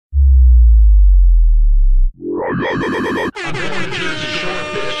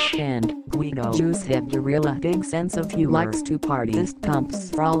and Guido Juice have a real big sense of humor. Likes to party. This pumps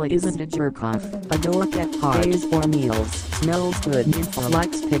frolic isn't a jerk off. A dork at parties or meals. Smells good. Info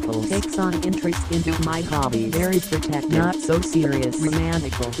likes pickles. Takes on interest into my hobbies. Very protective. Not so serious.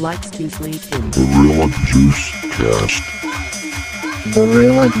 Romantical. Likes to sleep in. Gorilla Juice Cast.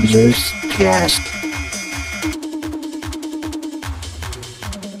 Gorilla Juice Cast.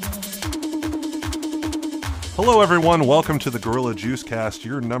 Hello everyone, welcome to the Gorilla Juice Cast,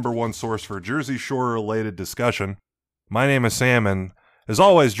 your number one source for Jersey Shore-related discussion. My name is Sam, and as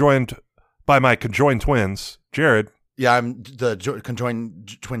always, joined by my conjoined twins, Jared. Yeah, I'm the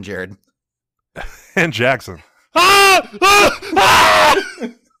conjoined twin Jared. And Jackson. It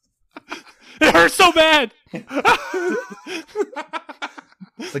hurts so bad.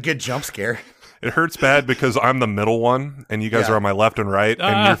 It's a good jump scare. It hurts bad because I'm the middle one, and you guys are on my left and right,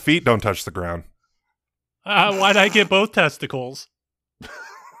 and your feet don't touch the ground. Why'd I get both testicles?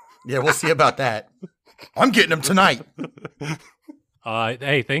 Yeah, we'll see about that. I'm getting them tonight.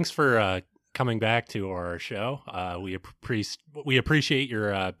 Hey, thanks for coming back to our show. We appreciate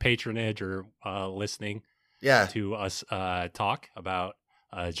your patronage or listening Yeah. to us talk about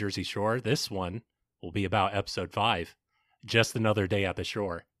Jersey Shore. This one will be about episode 5, Just Another Day at the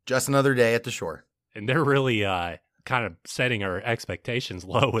Shore. Just another day at the shore. And they're really kind of setting our expectations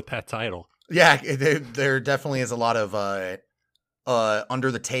low with that title. Yeah, there definitely is a lot of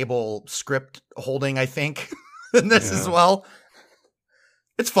under the table script holding, I think, in this as well.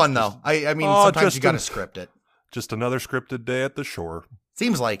 It's fun though. I mean, sometimes you got to script it. Just another scripted day at the shore.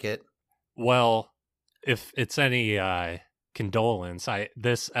 Seems like it. Well, if it's any condolence,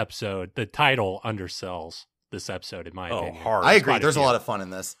 this episode, the title undersells this episode in my opinion. Hard. I agree. There's a lot of fun in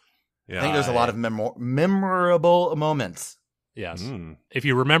this. Yeah. I think there's a lot of memorable moments. Yes. If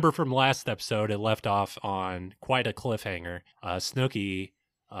you remember from last episode, it left off on quite a cliffhanger. Snooki.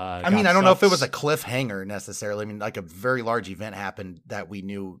 I don't know if it was a cliffhanger necessarily. I mean, like a very large event happened that we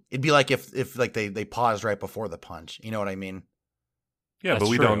knew. It'd be like if like they paused right before the punch. You know what I mean? Yeah, That's but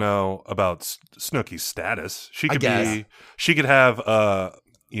we true. don't know about Snooki's status. She I could guess. she could have All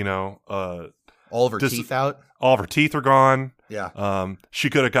of her teeth out. all of her teeth are gone. Yeah, She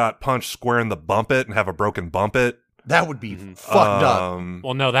could have got punched square in the bump it and have a broken bump it. that would be fucked up.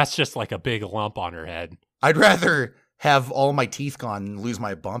 Well, no, that's just like a big lump on her head. I'd rather have all my teeth gone and lose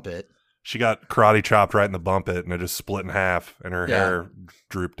my bump it. She got karate chopped right in the bump it, and it just split in half, and her Yeah. hair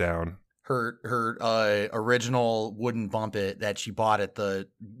drooped down. Her original wooden bump it that she bought at the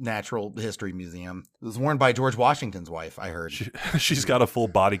Natural History Museum. It was worn by George Washington's wife, I heard. She's got a full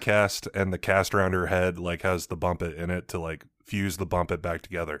body cast, and the cast around her head like has the bump it in it to like fuse the bump it back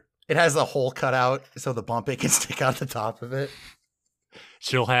together. It has a hole cut out so the bump it can stick out the top of it.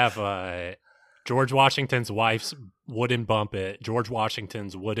 She'll have George Washington's wife's wooden bump it, George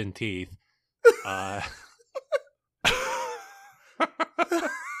Washington's wooden teeth.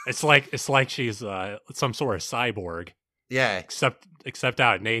 It's like she's some sort of cyborg, Yeah, except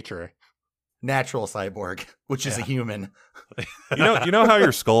out of nature. natural cyborg, which is a human. You know how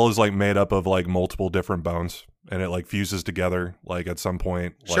your skull is like made up of like multiple different bones, and it like fuses together like at some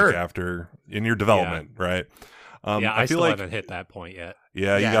point, like Sure. after in your development, right? Yeah, I feel still like haven't hit that point yet.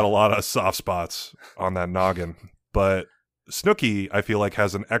 Yeah, you Yeah. got a lot of soft spots on that noggin. But Snooki, I feel like,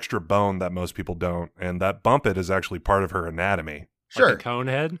 has an extra bone that most people don't, and that bump it is actually part of her anatomy. Sure. Like a cone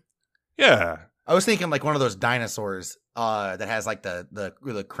head. Yeah. I was thinking like one of those dinosaurs that has like the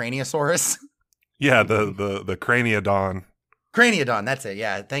Craniosaurus. Yeah, the craniodon. Craniodon, that's it.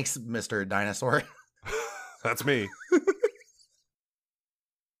 Yeah, thanks, Mr. Dinosaur. That's me.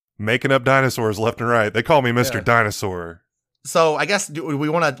 Making up dinosaurs left and right. They call me Mr. Yeah. Dinosaur. So I guess do we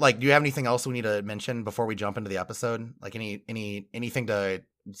want to do you have anything else we need to mention before we jump into the episode? Like anything to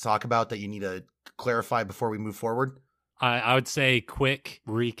talk about that you need to clarify before we move forward? I would say quick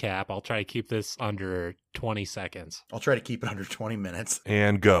recap. I'll try to keep this under 20 seconds. I'll try to keep it under 20 minutes.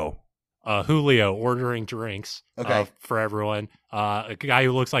 And go. Julio ordering drinks Okay. for everyone. A guy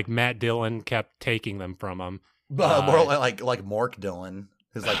who looks like Matt Dillon kept taking them from him. More like Mork Dillon,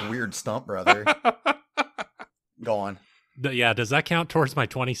 his like weird stunt brother. Go on. Yeah, does that count towards my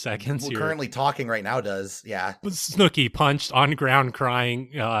 20 seconds? Well, currently talking right now does. Yeah. Snooki punched on ground crying.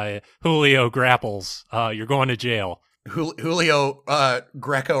 Julio grapples. You're going to jail. Julio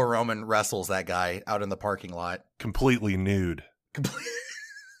Greco-Roman wrestles that guy out in the parking lot. Completely nude.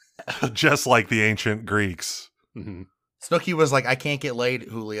 Just like the ancient Greeks. Mm-hmm. Snooki was like, I can't get laid,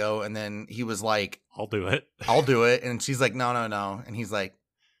 Julio. And then he was like, I'll do it. I'll do it. And she's like, no. And he's like,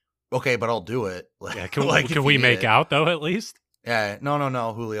 okay, but I'll do it. Yeah, can if we you need make it. out, though, at least? Yeah,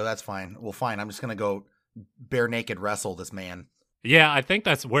 no, Julio, that's fine. Well, fine. I'm just going to go bare naked wrestle this man. Yeah, I think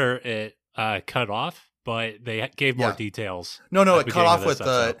that's where it cut off, but they gave more details. No, at it the cut beginning off of this with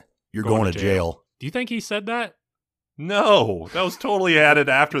episode. you're going to jail. Do you think he said that? No, that was totally added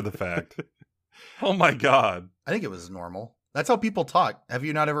after the fact. Oh my god. I think it was normal. That's how people talk. Have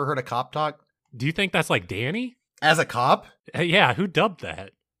you not ever heard a cop talk? Do you think that's like Danny? As a cop? Yeah, who dubbed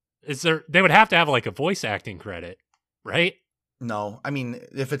that? Is there? They would have to have like a voice acting credit, right? No. I mean,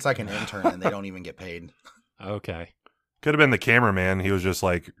 if it's like an intern and they don't even get paid. Okay. Could have been the cameraman. He was just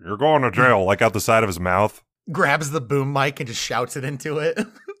like, "You're going to jail," like out the side of his mouth. Grabs the boom mic and just shouts it into it.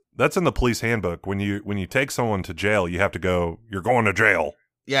 That's in the police handbook. When you take someone to jail, you have to go, "You're going to jail."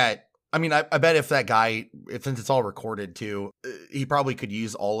 Yeah. I mean, I bet if that guy, since it's all recorded too, he probably could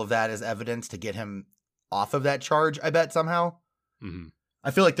use all of that as evidence to get him off of that charge, I bet somehow. Mm-hmm.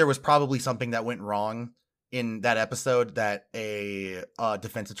 I feel like there was probably something that went wrong in that episode that a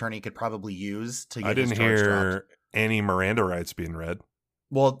defense attorney could probably use to get I didn't his charge hear dropped. any Miranda rights being read,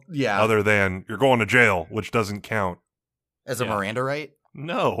 Well, yeah, other than "You're going to jail," which doesn't count. as a Yeah. Miranda right?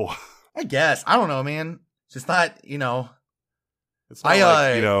 No, I guess. I don't know, man. It's just not, it's not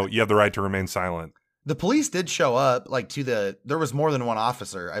like, you have the right to remain silent. the police did show up, like, there was more than one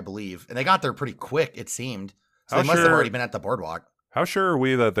officer, I believe, and they got there pretty quick, it seemed. So How they must have sure- already been at the boardwalk. How sure are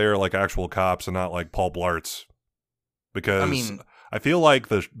we that they're like actual cops and not like Paul Blarts? Because I mean, I feel like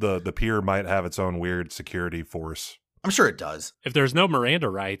the pier might have its own weird security force. I'm sure it does. If there's no Miranda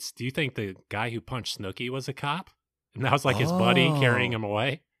rights, do you think the guy who punched Snooki was a cop? And that was like his buddy carrying him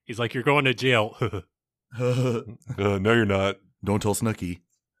away? He's like, "You're going to jail." No, you're not. Don't tell Snooki.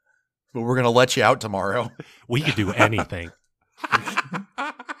 But we're going to let you out tomorrow. We could do anything.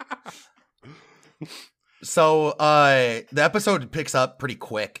 So the episode picks up pretty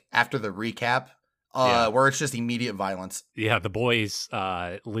quick after the recap, where it's just immediate violence. Yeah, the boys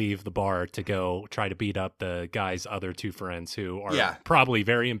leave the bar to go try to beat up the guy's other two friends who are probably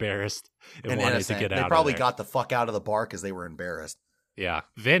very embarrassed and wanted innocent. to get out. They probably of there. got the fuck out of the bar because they were embarrassed. Yeah,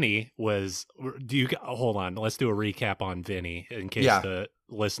 Vinny was. Hold on? Let's do a recap on Vinny in case the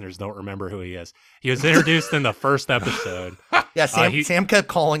listeners don't remember who he is. He was introduced in the first episode. Yeah, Sam kept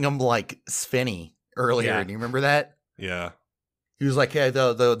calling him like Sfinny earlier. Yeah. Do you remember that? Yeah. He was like, "Yeah,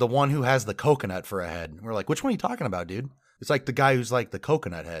 the one who has the coconut for a head." We're like, "Which one are you talking about, dude?" It's like the guy who's like the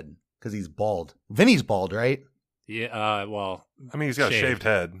coconut head because he's bald. Vinny's bald, right? Yeah. Well, I mean, he's got a shaved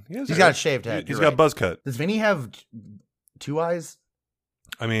head. He's got a shaved head. He's You're got right. buzz cut. Does Vinny have two eyes?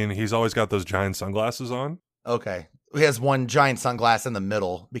 I mean, he's always got those giant sunglasses on. Okay. He has one giant sunglass in the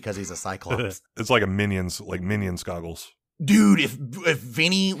middle because he's a cyclops. It's like Minions goggles. Dude, if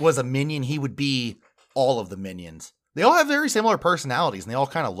Vinny was a minion, he would be all of the minions. They all have very similar personalities, and they all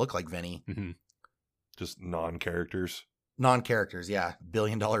kind of look like Vinny. mhm. Just non-characters. Non-characters, yeah. $1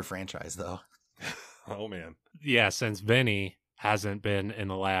 billion franchise, though. Oh, man. Yeah, since Vinny hasn't been in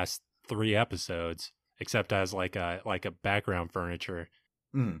the last 3 episodes, except as like a background furniture.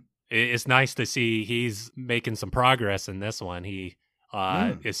 Mm. It's nice to see he's making some progress in this one. He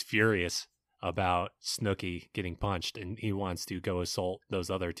is furious about Snooki getting punched, and he wants to go assault those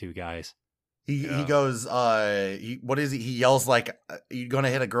other 2 guys. He goes, what is he? He yells like, "You're going to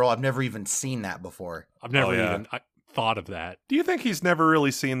hit a girl." I've never even seen that before. I've never even thought of that. Do you think he's never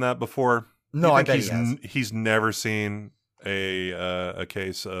really seen that before? No, I bet he has. He's never seen a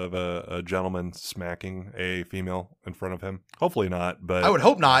case of a gentleman smacking a female in front of him. Hopefully not, but I would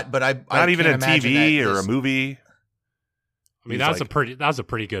hope not, but I not even can't in imagine TV that or this- a movie. I mean, that was a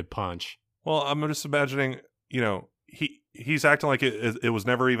pretty good punch. Well, I'm just imagining, he's acting like it was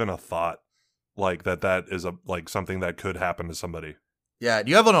never even a thought, like that is something that could happen to somebody. Yeah, do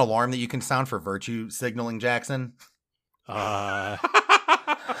you have an alarm that you can sound for virtue signaling, Jackson?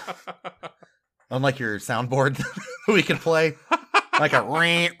 Unlike your soundboard we can play. Like a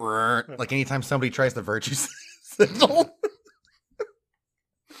like anytime somebody tries to virtue signal.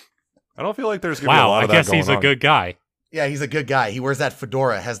 I don't feel like there's gonna be a lot I of that guess going he's a on. good guy. Yeah, he's a good guy. He wears that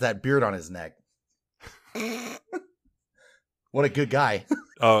fedora, has that beard on his neck. What a good guy.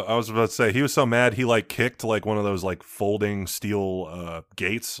 I was about to say, he was so mad he kicked one of those folding steel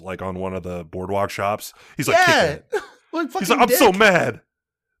gates on one of the boardwalk shops. He's kicking it. Like, He's like, I'm so mad.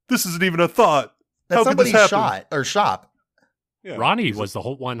 This isn't even a thought. That's How could this somebody's happen? shot or shop. Yeah. Ronnie was the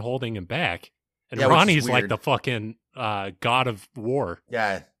one holding him back. And Yeah, which is Ronnie's like weird. the fucking god of war.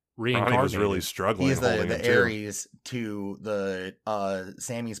 Yeah. Ronnie was Reincarnated. really struggling. He's holding the him, too. Ares to the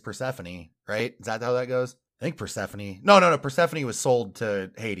Sammy's Persephone, right? Is that how that goes? I think Persephone. No. Persephone was sold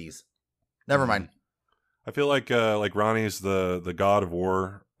to Hades. Never mind. I feel like Ronnie's the god of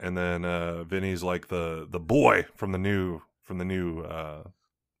war, and then Vinny's like the boy from the new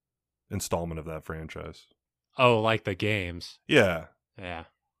installment of that franchise. Oh, like the games. Yeah. Yeah.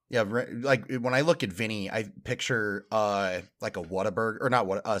 Yeah, like when I look at Vinny, I picture like a Whataburger or not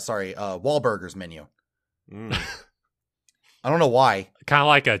what Wahlburgers menu. Mm. I don't know why. Kind of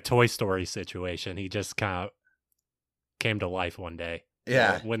like a Toy Story situation. He just kind of came to life one day.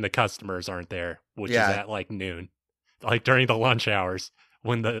 Yeah. When the customers aren't there, which is Yeah. at like noon. Like during the lunch hours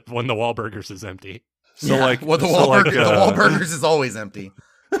when the Wahlburgers is empty. So Yeah, like, well, the so like, Wahlburgers is always empty.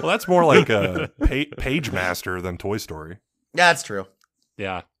 well, that's more like a Page Master than Toy Story. Yeah, that's true.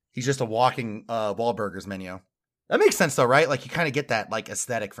 Yeah. He's just a walking Wahlburgers menu. That makes sense though, right? Like you kind of get that like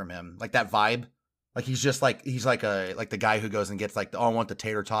aesthetic from him, like that vibe. Like he's like the guy who goes and gets like, oh, I want the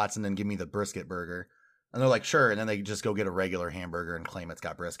tater tots and then give me the brisket burger. And they're like, sure. And then they just go get a regular hamburger and claim it's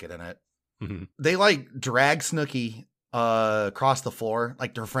got brisket in it. Mm-hmm. They like drag Snooki across the floor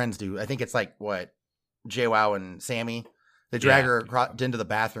like their friends do. I think it's like what, JWoww and Sammy. They drag her into the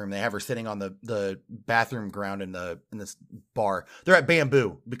bathroom. They have her sitting on the bathroom ground in this bar. They're at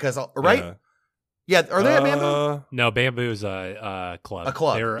Bamboo because right? Yeah, are they at Bamboo? No, Bamboo's a club. A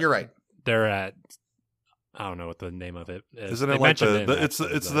club. You're right. They're at, I don't know what the name of it is. Isn't it like it's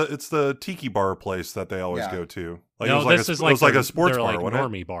the tiki bar place that they always go to? Like no, it was like a sports bar, like wasn't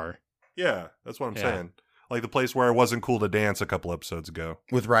normie bar. Yeah, that's what I'm saying. Like the place where it wasn't cool to dance a couple episodes ago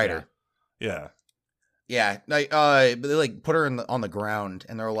with Ryder. Yeah. Yeah, like they like put her on the ground,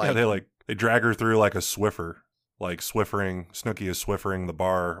 and they're like, they drag her through like a Swiffer, like Snooki is Swiffering the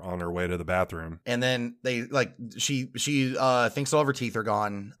bar on her way to the bathroom, and then they like she thinks all of her teeth are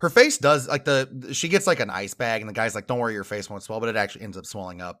gone. Her face does like she gets like an ice bag, and the guy's like, "Don't worry, your face won't swell," but it actually ends up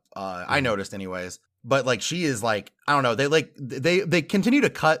swelling up. I noticed anyways. But like she is like, I don't know, they continue to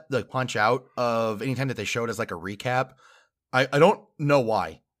cut the punch out of anytime that they showed as like a recap. I don't know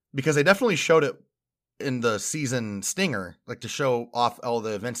why, because they definitely showed it in the season stinger, like to show off all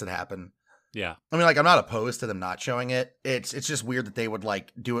the events that happen. Yeah. I mean, like, I'm not opposed to them not showing it. It's just weird that they would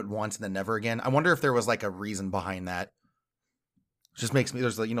like do it once and then never again. I wonder if there was like a reason behind that. It just makes me,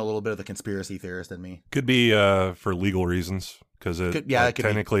 there's like, a little bit of the conspiracy theorist in me. Could be for legal reasons, because it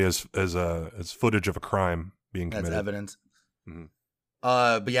technically is footage of a crime being committed. That's evidence. Mm-hmm.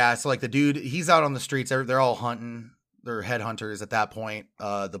 But yeah, so like the dude, he's out on the streets. They're all hunting. They're headhunters at that point.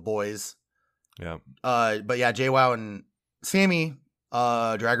 The boys. Yeah. But yeah, JWoww and Sammy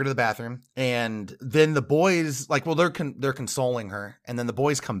drag her to the bathroom, and then the boys like, well, they're consoling her, and then the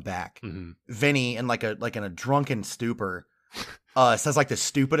boys come back. Mm-hmm. Vinny in in a drunken stupor says like the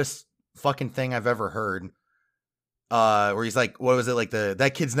stupidest fucking thing I've ever heard. Where he's like, what was it, like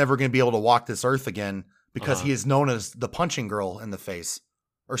that kid's never gonna be able to walk this earth again because he is known as the punching girl in the face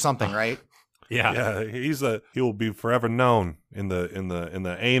or something, right? Yeah. He will be forever known in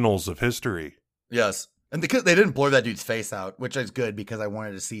the annals of history. Yes. And because they didn't blur that dude's face out, which is good because I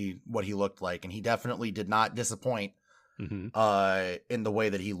wanted to see what he looked like, and he definitely did not disappoint in the way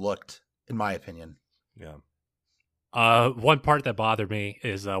that he looked, in my opinion. Yeah. One part that bothered me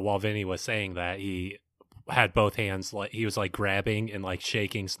is while Vinny was saying that, he had both hands, like he was like grabbing and like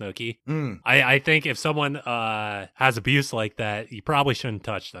shaking Snooki. I think if someone has abuse like that, you probably shouldn't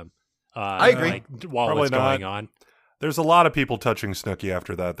touch them. I agree. Like, while probably it's going on. There's a lot of people touching Snooki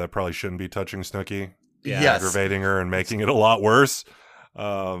after that probably shouldn't be touching Snooki. Yeah. Yes. Aggravating her and making it a lot worse.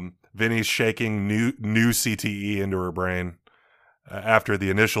 Vinny's shaking new CTE into her brain after the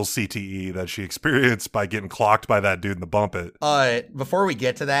initial CTE that she experienced by getting clocked by that dude in the bump it. Before we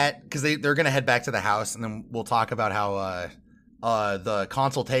get to that, because they're going to head back to the house, and then we'll talk about how the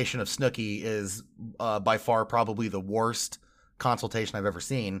consultation of Snooki is by far probably the worst consultation I've ever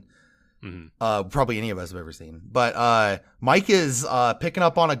seen. Probably any of us have ever seen. But Mike is picking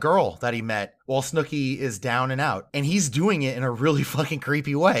up on a girl that he met while Snooki is down and out, and he's doing it in a really fucking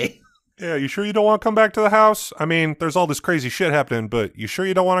creepy way. Yeah, you sure you don't want to come back to the house? I mean, there's all this crazy shit happening, but you sure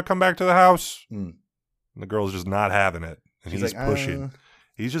you don't want to come back to the house? And the girl's just not having it, and he's like, pushy.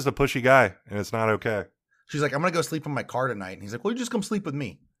 He's just a pushy guy, and it's not okay. She's like, I'm gonna go sleep in my car tonight, and he's like, well, you just come sleep with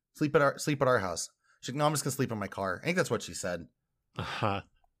me. Sleep at our house. She's like, no, I'm just gonna sleep in my car. I think that's what she said.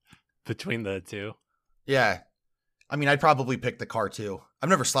 Between the two. Yeah. I mean, I'd probably pick the car too. I've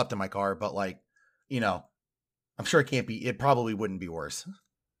never slept in my car, but like, I'm sure it probably wouldn't be worse.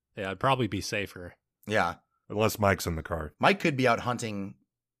 Yeah, it'd probably be safer. Yeah. Unless Mike's in the car. Mike could be out hunting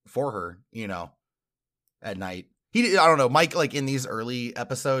for her, at night. I don't know. Mike, like in these early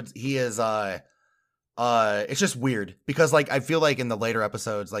episodes, he is, it's just weird because like, I feel like in the later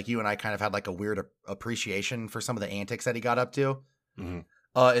episodes, like you and I kind of had like a weird appreciation for some of the antics that he got up to. In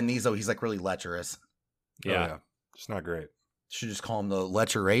these though, he's like really lecherous. Yeah. It's not great. Should just call him the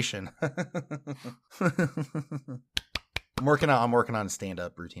lecheration. I'm working on a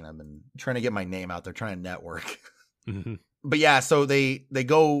stand-up routine. I've been trying to get my name out there, trying to network. Mm-hmm. But yeah, so they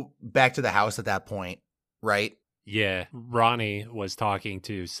go back to the house at that point, right? Yeah, Ronnie was talking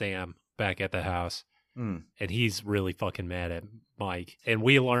to Sam back at the house, and he's really fucking mad at Mike. And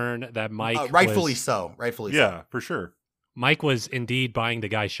we learn that Mike rightfully so. Yeah, for sure. Mike was indeed buying the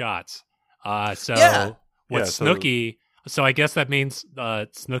guy shots. So Yeah. with Yeah, so- Snooki, so I guess that means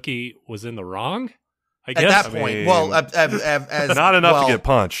Snooki was in the wrong. I At guess. that point, mean, well, as Not enough well, to get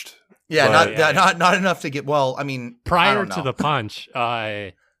punched. Yeah, but- not enough to get. Well, I mean, I Prior don't to know. the punch,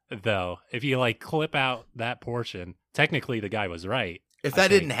 though, if you like clip out that portion, technically the guy was right. If I that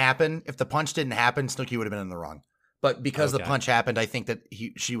think. didn't happen, if the punch didn't happen, Snooki would have been in the wrong. But because the Okay. punch happened, I think that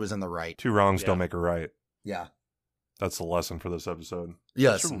she was in the right. 2 wrongs Yeah. don't make a right. Yeah. That's the lesson for this episode.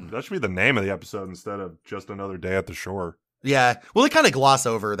 Yes. That should be the name of the episode instead of just another day at the shore. Yeah. Well, they kind of gloss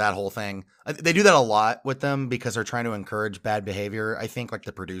over that whole thing. They do that a lot with them because they're trying to encourage bad behavior. I think like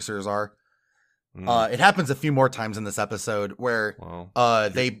the producers are. It happens a few more times in this episode where Well,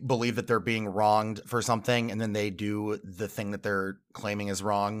 they believe that they're being wronged for something, and then they do the thing that they're claiming is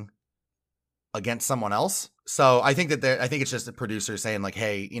wrong against someone else. So I think that I think it's just the producer saying like,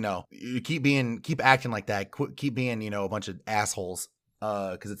 "Hey, you keep acting like that. Keep being, a bunch of assholes,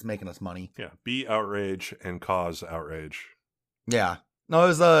 because it's making us money." yeah, be outrage and cause outrage. Yeah. No, it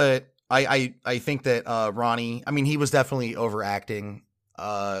was I think that Ronnie, I mean, he was definitely overacting,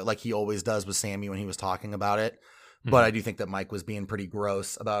 like he always does with Sammy when he was talking about it. But I do think that Mike was being pretty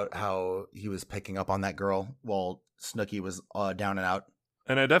gross about how he was picking up on that girl while Snooki was down and out.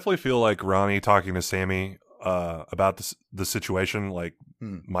 And I definitely feel like Ronnie talking to Sammy about the situation, like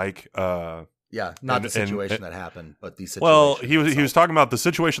Mike. Yeah, not the and- situation that happened, but the situation. Well, he was itself. talking about the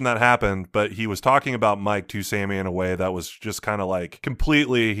situation that happened, but he was talking about Mike to Sammy in a way that was just kind of like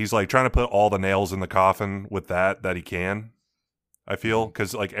completely. He's like trying to put all the nails in the coffin with that he can. I feel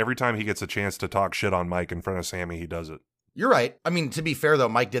because like every time he gets a chance to talk shit on Mike in front of Sammy, he does it. You're right. I mean, to be fair though,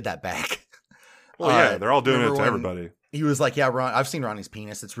 Mike did that back. Well, yeah, they're all doing it remember to when everybody. He was like, "Yeah, Ron, I've seen Ronnie's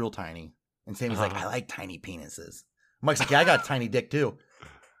penis. It's real tiny." And Sammy's like, Uh-huh. "I like tiny penises." Mike's like, "Yeah, I got a tiny dick too."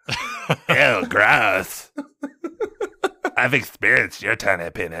 Ew, gross. I've experienced your tiny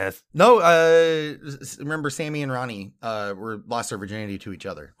penis. No, remember Sammy and Ronnie lost their virginity to each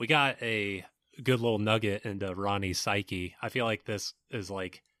other. We got a good little nugget into Ronnie's psyche. I feel like this is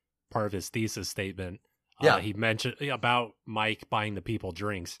like part of his thesis statement. Yeah. He mentioned about Mike buying the people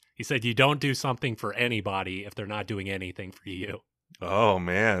drinks. He said, "You don't do something for anybody if they're not doing anything for you." Oh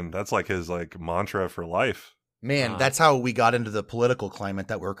man, that's like his like mantra for life. Man, that's how we got into the political climate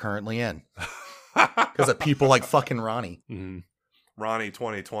that we're currently in. Because of people like fucking Ronnie. Mhm. Ronnie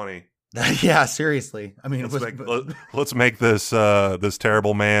 2020. Yeah, seriously. I mean, Let's make this this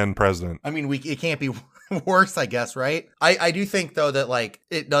terrible man president. I mean, it can't be worse, I guess, right? I do think though that like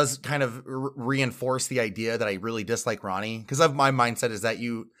it does kind of reinforce the idea that I really dislike Ronnie, because of my mindset is that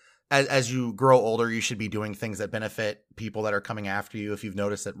as you grow older, you should be doing things that benefit people that are coming after you. If you've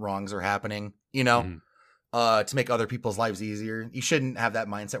noticed that wrongs are happening, to make other people's lives easier, you shouldn't have that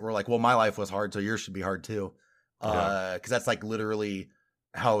mindset where like, well, my life was hard, so yours should be hard too. Because that's like literally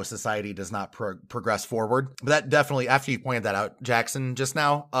how society does not progress forward. But that definitely, after you pointed that out, Jackson, just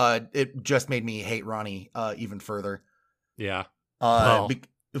now, it just made me hate Ronnie even further. Yeah. Well,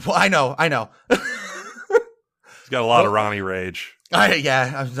 I know. He's got a lot of Ronnie rage.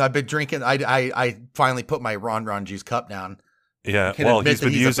 I've been drinking. I finally put my Ron juice cup down. Yeah, Can well, admit he's that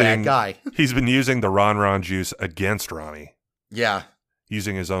been he's a bad using guy. he's been using the Ron juice against Ronnie, Yeah.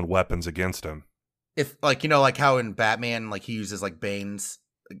 using his own weapons against him. If like how in Batman, like he uses like Bane's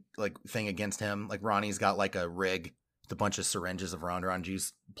like thing against him. Like Ronnie's got like a rig with a bunch of syringes of Ron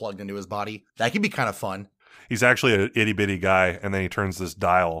juice plugged into his body. That could be kind of fun. He's actually an itty bitty guy, and then he turns this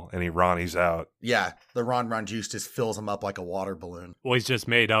dial and he Ronnie's out. Yeah, the Ron juice just fills him up like a water balloon. Well, he's just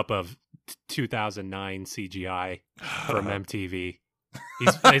made up of 2009 CGI from MTV.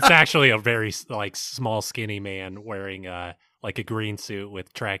 It's actually a very like small, skinny man wearing like a green suit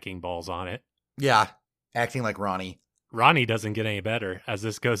with tracking balls on it. Yeah, acting like Ronnie. Ronnie doesn't get any better as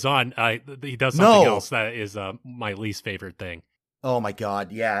this goes on. He does something else that is my least favorite thing. Oh my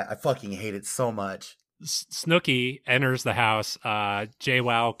god, yeah, I fucking hate it so much. Snooki enters the house.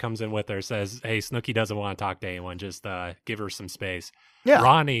 JWoww comes in with her, says, "Hey, Snooki doesn't want to talk to anyone. Just give her some space." Yeah.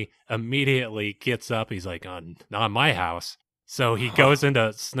 Ronnie immediately gets up. He's like, "Not my house." So he goes into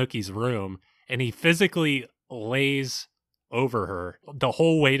Snooki's room and he physically lays over her, the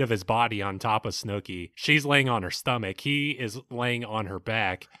whole weight of his body on top of Snooki. She's laying on her stomach. He is laying on her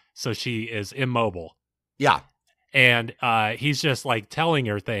back, so she is immobile. Yeah. And he's just like telling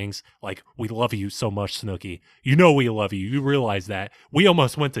her things like, we love you so much, Snooki. You know we love you. You realize that. We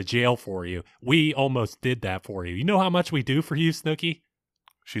almost went to jail for you. We almost did that for you. You know how much we do for you, Snooki?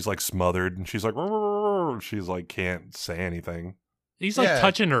 She's like smothered and she's like, she's like, can't say anything. He's like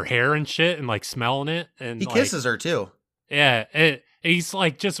touching her hair and shit and like smelling it. And he kisses her too. Yeah. He's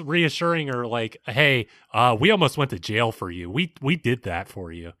like just reassuring her like, hey, we almost went to jail for you. We did that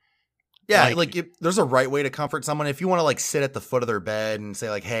for you. Yeah, like there's a right way to comfort someone. If you want to like sit at the foot of their bed and say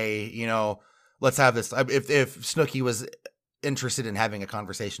like, hey, you know, let's have this. If Snooki was interested in having a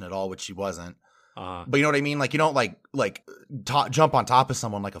conversation at all, which she wasn't. But you know what I mean? Like you don't jump on top of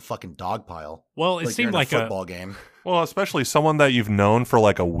someone like a fucking dog pile. Well, it seemed like a football game. Well, especially someone that you've known for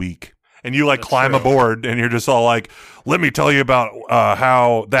like a week. And you like climb aboard and you're just all like, let me tell you about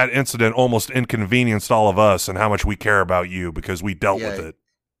how that incident almost inconvenienced all of us and how much we care about you because we dealt with it.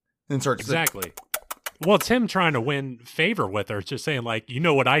 And starts exactly. Well, it's him trying to win favor with her, just saying like, you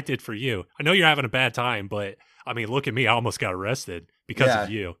know what I did for you. I know you're having a bad time, but I mean, look at me. I almost got arrested because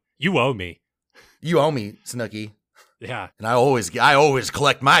of you. You owe me. You owe me, Snooki. Yeah. And I always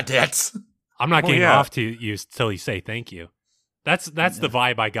collect my debts. I'm not getting off to you till you say thank you. That's the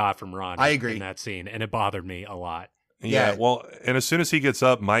vibe I got from Ron. I agree. In that scene, and it bothered me a lot. Yeah, well, and as soon as he gets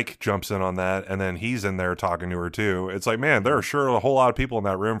up, Mike jumps in on that, and then he's in there talking to her too. It's like, man, there are sure a whole lot of people in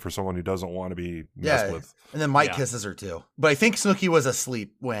that room for someone who doesn't want to be messed with. And then Mike kisses her too. But I think Snooki was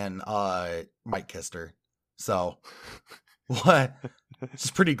asleep when Mike kissed her. So what?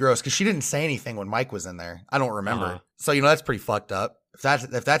 It's pretty gross because she didn't say anything when Mike was in there. I don't remember. So that's pretty fucked up.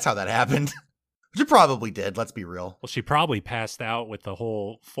 If that's how that happened. Which it probably did, let's be real. Well, she probably passed out with the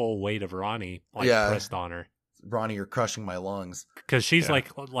whole full weight of Ronnie pressed on her. Ronnie, you're crushing my lungs. Because she's like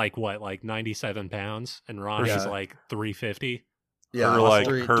what, like 97 pounds, and Ronnie's like 350. Yeah, her, like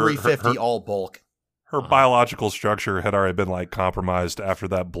 350 all bulk. Her biological structure had already been like compromised after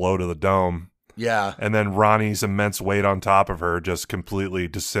that blow to the dome. Yeah. And then Ronnie's immense weight on top of her just completely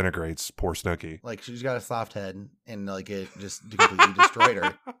disintegrates poor Snooki. Like she's got a soft head and like it just completely destroyed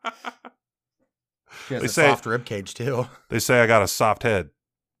her. She has a soft rib cage too. They say I got a soft head.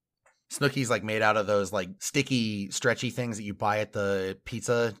 Snooki's like made out of those like sticky, stretchy things that you buy at the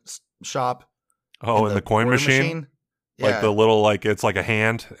pizza shop. Oh, and the coin machine? Yeah. Like the little, like, it's like a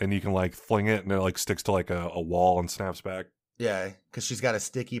hand and you can like fling it and it like sticks to like a wall and snaps back. Yeah, because she's got a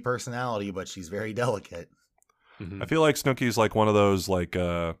sticky personality, but she's very delicate. I feel like Snooki's like one of those, like,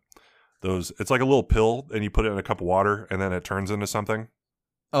 it's like a little pill and you put it in a cup of water and then it turns into something.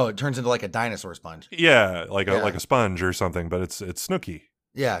 Oh, it turns into like a dinosaur sponge. Yeah, like a sponge or something, but it's Snooki.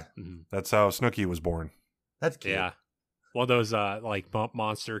 Yeah. That's how Snooki was born. That's cute. Yeah. Well, those like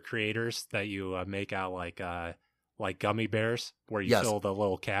monster creators that you make out like gummy bears, where you fill the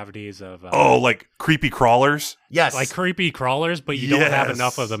little cavities of like creepy crawlers. Yes, like creepy crawlers, but you don't have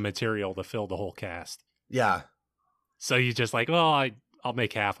enough of the material to fill the whole cast. Yeah. So you just like, well, I'll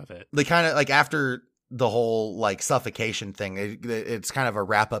make half of it. They kind of like after the whole like suffocation thing, it's kind of a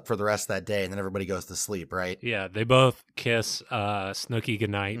wrap up for the rest of that day, and then everybody goes to sleep, right? Yeah, they both kiss Snooki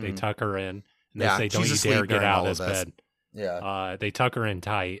goodnight. They tuck her in, and they say, "Don't you dare get out of this bed." Yeah. They tuck her in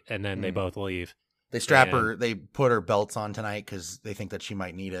tight, and then they both leave. They strap her. They put her belts on tonight because they think that she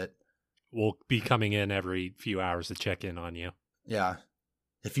might need it. We'll be coming in every few hours to check in on you. Yeah.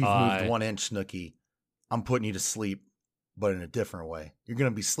 If you've moved 1 inch, Snooki, I'm putting you to sleep, but in a different way. You're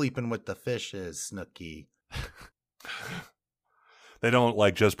going to be sleeping with the fishes, Snooki. They don't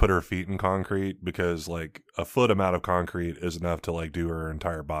like just put her feet in concrete because like a foot amount of concrete is enough to like do her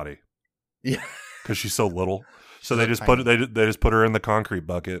entire body. Yeah. Because she's so little. So they just they just put her in the concrete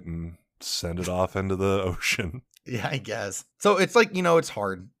bucket and send it off into the ocean. Yeah, I guess. So it's like, it's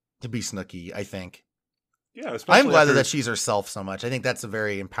hard to be Snooki, I think. Yeah, I'm glad that she's herself so much. I think that's a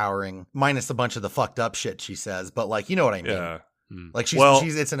very empowering, minus a bunch of the fucked up shit she says, but like, you know what I mean? Yeah. Like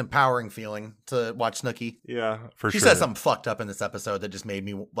she's it's an empowering feeling to watch Snooki. Yeah, for sure. She said something fucked up in this episode that just made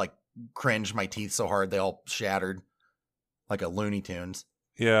me like cringe my teeth so hard they all shattered like a Looney Tunes.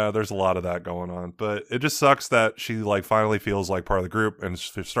 Yeah, there's a lot of that going on, but it just sucks that she like finally feels like part of the group and is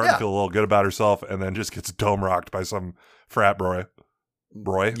starting to feel a little good about herself, and then just gets dome rocked by some frat bro.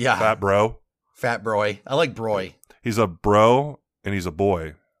 Yeah, fat bro. Fat broy. I like broy. He's a bro and he's a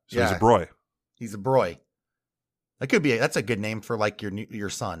boy, so he's a broy. He's a broy. That could be that's a good name for like your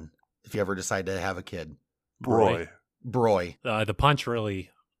son if you ever decide to have a kid. Broy. The punch really.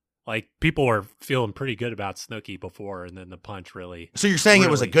 Like, people were feeling pretty good about Snooki before, and then the punch really... So you're saying it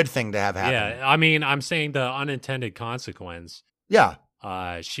was a good thing to have happen? Yeah, I mean, I'm saying the unintended consequence. Yeah.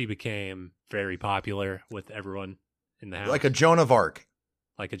 She became very popular with everyone in the house. Like a Joan of Arc.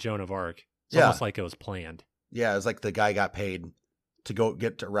 Like a Joan of Arc. It's almost like it was planned. Yeah, it was like the guy got paid to go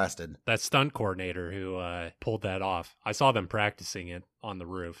get arrested. That stunt coordinator who pulled that off. I saw them practicing it on the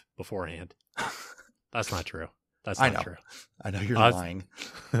roof beforehand. That's not true. That's not true. I know you're lying.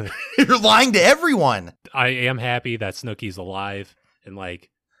 You're lying to everyone. I am happy that Snooki's alive and like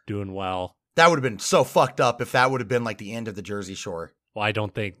doing well. That would have been so fucked up if that would have been like the end of the Jersey Shore. Well, I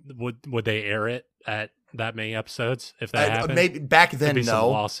don't think would they air it at that many episodes if that happened? Maybe back then, no.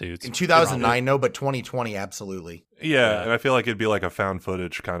 Lawsuits in 2009, no, but 2020, absolutely. Yeah, and I feel like it'd be like a found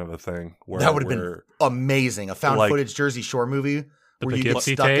footage kind of a thing. That would have been amazing. A found footage Jersey Shore movie where you get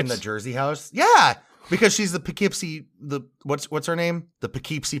stuck in the Jersey house. Yeah, because she's the Poughkeepsie. What's her name? The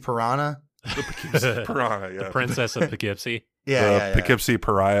Poughkeepsie Piranha. The Poughkeepsie Piranha. Yeah, the Princess of Poughkeepsie. Yeah. Poughkeepsie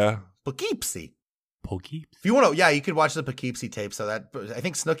Pariah. Poughkeepsie. If you want to, you could watch the Poughkeepsie tape. So that I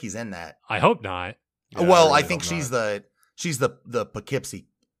think Snooki's in that. I hope not. Yeah, well, I think she's the Poughkeepsie,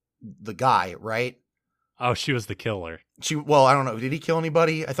 the guy, right? Oh, she was the killer. Well, I don't know. Did he kill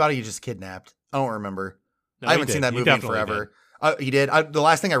anybody? I thought he just kidnapped. I don't remember. No, I haven't seen that movie in forever. He did. The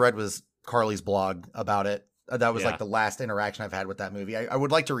last thing I read was Carly's blog about it. That was like the last interaction I've had with that movie. I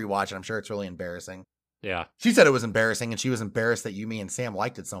would like to rewatch it. I'm sure it's really embarrassing. Yeah. She said it was embarrassing, and she was embarrassed that me and Sam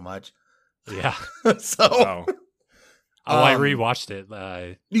liked it so much. Yeah. So. Wow. I rewatched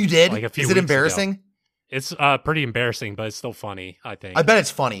it. You did? Like a few Is it weeks embarrassing? Ago. It's pretty embarrassing, but it's still funny, I think. I bet it's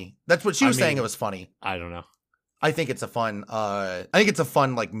funny. That's what she was saying. It was funny. I don't know. I think it's a fun.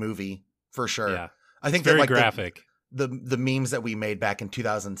 Like movie for sure. Yeah. I think it's very that, like, graphic. The memes that we made back in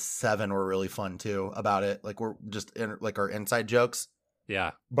 2007 were really fun too about it. Like we're just like our inside jokes.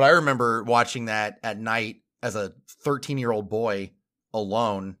 Yeah. But I remember watching that at night as a 13-year-old boy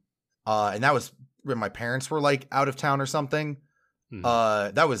alone, and that was when my parents were like out of town or something.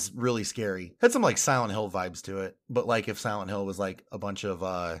 Mm-hmm. That was really scary. Had some like Silent Hill vibes to it, but like if Silent Hill was like a bunch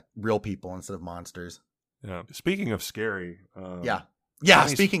of real people instead of monsters. Yeah. Speaking of scary.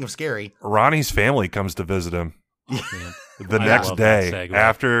 Speaking of scary, Ronnie's family comes to visit him the next day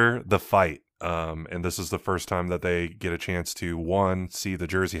after the fight. And this is the first time that they get a chance to, 1, see the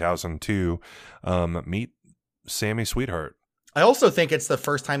Jersey house, and 2, meet Sammy's sweetheart. I also think it's the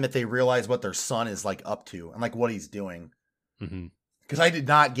first time that they realize what their son is like up to and like what he's doing. Mm-hmm. Because I did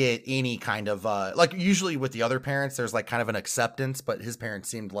not get any kind of like usually with the other parents, there's like kind of an acceptance, but his parents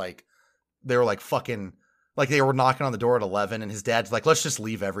seemed like they were like fucking like they were knocking on the door at 11, and his dad's like, let's just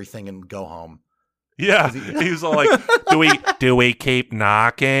leave everything and go home. Yeah, he was all like, do we keep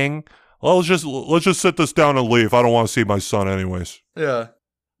knocking? Well, let's just sit this down and leave. I don't want to see my son anyways. Yeah.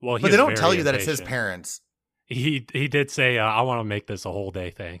 Well, but they don't tell you that it's his parents. He did say, I want to make this a whole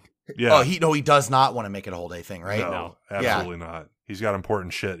day thing. Yeah. Oh, he does not want to make it a whole day thing, right? No, absolutely not. He's got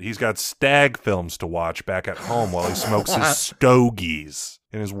important shit. He's got stag films to watch back at home while he smokes his stogies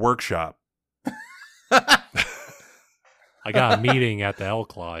in his workshop. I got a meeting at the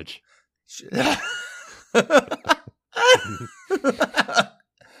Elk Lodge.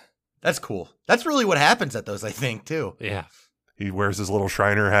 That's cool. That's really what happens at those, I think, too. Yeah. He wears his little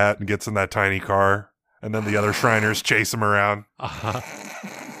Shriner hat and gets in that tiny car, and then the other Shriners chase him around. Uh-huh.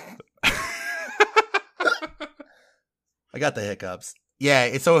 I got the hiccups. Yeah,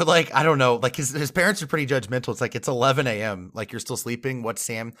 it's so like, I don't know, like his parents are pretty judgmental. It's like, it's 11 a.m. Like, you're still sleeping. What's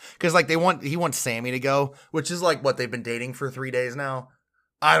Sam? Because like he wants Sammy to go, which is like what they've been dating for 3 days now.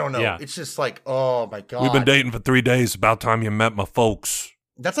 I don't know. Yeah. It's just like, oh my God. We've been dating for 3 days. About time you met my folks.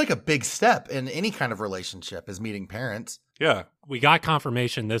 That's like a big step in any kind of relationship, is meeting parents. Yeah. We got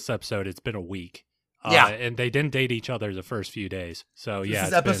confirmation this episode. It's been a week. And they didn't date each other the first few days. So yeah. This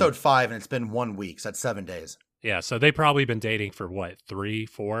is episode 5 and it's been 1 week. So that's 7 days. Yeah. So they probably been dating for what, 3,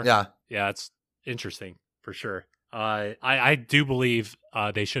 4? Yeah. Yeah. It's interesting for sure. I do believe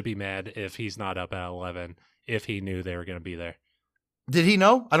they should be mad if he's not up at 11, if he knew they were going to be there. Did he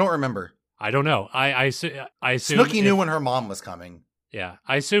know? I don't remember. I don't know. I assume Snooki knew when her mom was coming. Yeah,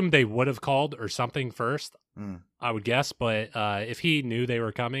 I assume they would have called or something first. I would guess, but if he knew they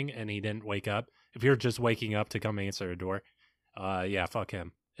were coming and he didn't wake up, if you're just waking up to come answer a door, yeah, fuck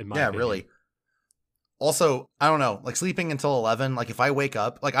him. In my opinion. Really. Also, I don't know, like sleeping until 11. Like if I wake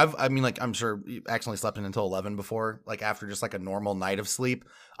up, like I'm sure you accidentally slept in until 11 before. Like after just like a normal night of sleep,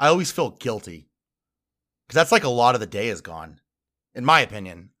 I always feel guilty because that's like a lot of the day is gone. In my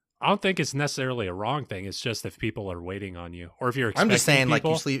opinion, I don't think it's necessarily a wrong thing. It's just if people are waiting on you, or if you're expecting I'm just saying,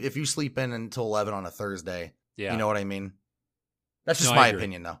 people, like if you sleep in until 11 on a Thursday, yeah, you know what I mean? That's just my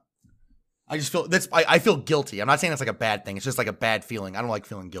opinion, though. I just feel I feel guilty. I'm not saying it's like a bad thing. It's just like a bad feeling. I don't like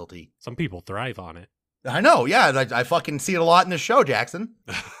feeling guilty. Some people thrive on it. I know. Yeah, I fucking see it a lot in this show, Jackson.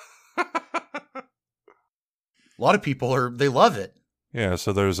 A lot of people they love it. Yeah,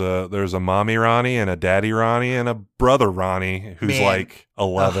 so there's a mommy Ronnie and a daddy Ronnie and a brother Ronnie who's like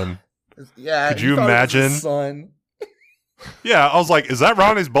 11. Yeah, could you imagine? Son. Yeah, I was like, is that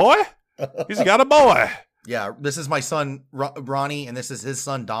Ronnie's boy? He's got a boy. Yeah, this is my son Ronnie, and this is his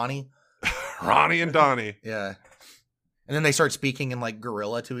son Donnie. Ronnie and Donnie. Yeah, and then they start speaking in like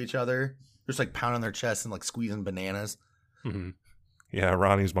gorilla to each other, just like pounding their chests and like squeezing bananas. Mm-hmm. Yeah,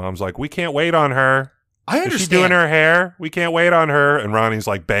 Ronnie's mom's like, we can't wait on her. I understand. Is she doing her hair? We can't wait on her. And Ronnie's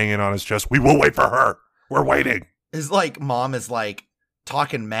like banging on his chest. We will wait for her. We're waiting. His like mom is like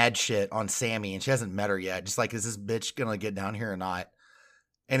talking mad shit on Sammy, and she hasn't met her yet. Just like, is this bitch gonna get down here or not?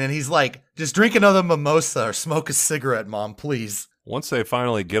 And then he's like, just drink another mimosa or smoke a cigarette, Mom, please. Once they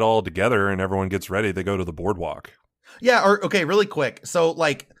finally get all together and everyone gets ready, they go to the boardwalk. Yeah. Or okay, really quick. So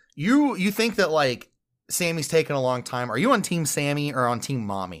like, you think that like Sammy's taking a long time? Are you on Team Sammy or on Team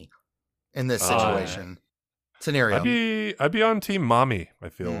Mommy in this situation scenario? I'd be on Team Mommy. I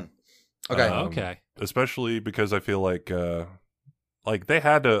feel. Okay. Okay. Especially because I feel like they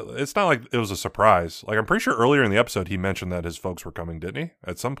had to. It's not like it was a surprise. Like I'm pretty sure earlier in the episode he mentioned that his folks were coming, didn't he?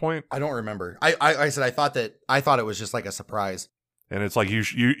 At some point. I don't remember. I said I thought it was just like a surprise. And it's like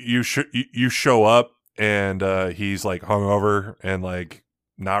you show up and he's like hungover and like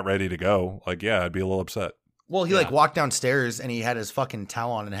not ready to go. Like yeah, I'd be a little upset. Well, he like walked downstairs and he had his fucking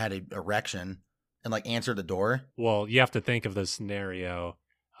towel on and had an erection and like answered the door. Well, you have to think of the scenario.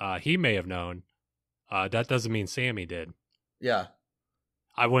 He may have known. That doesn't mean Sammy did. Yeah.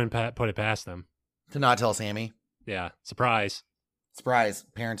 I wouldn't put it past them. To not tell Sammy. Yeah. Surprise. Surprise.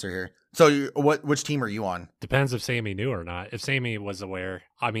 Parents are here. So which team are you on? Depends if Sammy knew or not. If Sammy was aware,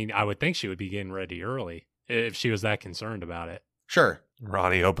 I mean, I would think she would be getting ready early if she was that concerned about it. Sure.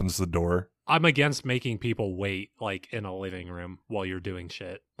 Ronnie opens the door. I'm against making people wait like in a living room while you're doing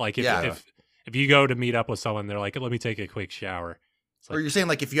shit. Like if you go to meet up with someone, they're like, let me take a quick shower. Like, or you're saying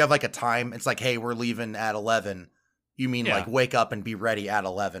like if you have like a time, it's like, hey, we're leaving at 11. You mean like wake up and be ready at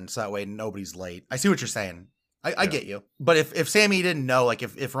 11 so that way nobody's late. I see what you're saying. I get you. But if Sammy didn't know, like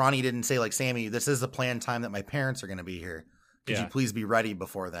if Ronnie didn't say like, Sammy, this is the planned time that my parents are going to be here. Could you please be ready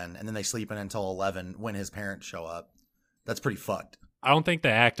before then? And then they sleep in until 11 when his parents show up. That's pretty fucked. I don't think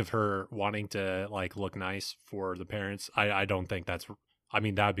the act of her wanting to like look nice for the parents, I don't think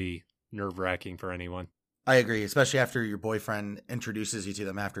that'd be nerve wracking for anyone. I agree, especially after your boyfriend introduces you to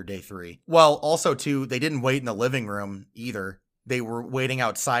them after day 3. Well, also too, they didn't wait in the living room either. They were waiting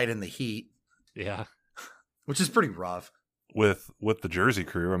outside in the heat. Yeah. Which is pretty rough. With the Jersey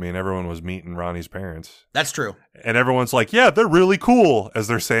crew, I mean, everyone was meeting Ronnie's parents. That's true. And everyone's like, yeah, they're really cool, as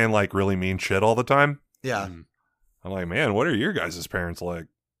they're saying like really mean shit all the time. Yeah. I'm like, man, what are your guys' parents like?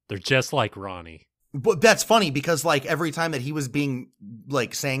 They're just like Ronnie. But that's funny because like every time that he was being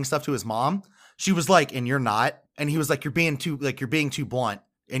like saying stuff to his mom, she was like, and you're not. And he was like, you're being too blunt,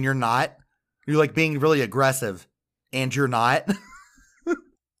 and you're not. You're like being really aggressive, and you're not.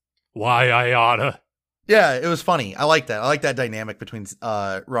 Why I oughta. Yeah, it was funny. I like that. I like that dynamic between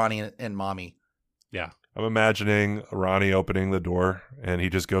Ronnie and Mommy. Yeah. I'm imagining Ronnie opening the door and he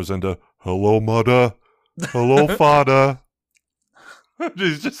just goes into, hello, mother. Hello, father.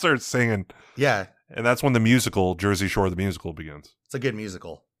 He just starts singing. Yeah. And that's when the musical, Jersey Shore, the musical begins. It's a good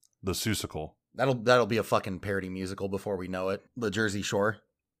musical. The Seussical. That'll be a fucking parody musical before we know it. The Jersey Shore.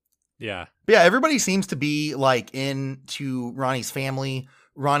 Yeah. But yeah, everybody seems to be like into Ronnie's family.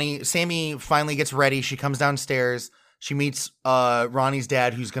 Sammy finally gets ready. She comes downstairs. She meets Ronnie's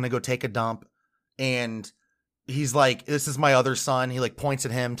dad, who's gonna go take a dump, and he's like, "This is my other son." He like points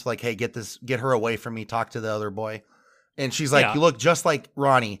at him to like, "Hey, get her away from me. Talk to the other boy." And she's like, "You look just like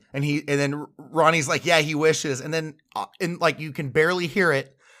Ronnie." And then Ronnie's like, "Yeah, he wishes." And then and like you can barely hear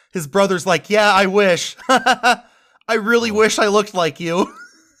it. His brother's like, "Yeah, I wish. I really wish I looked like you."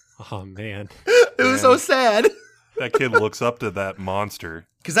 Oh man, it was so sad. That kid looks up to that monster.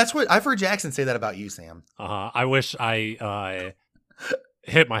 Because that's what I've heard Jackson say that about you, Sam. I wish I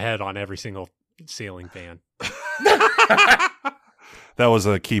hit my head on every single ceiling fan. That was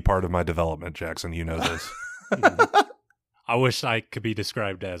a key part of my development, Jackson. You know this. I wish I could be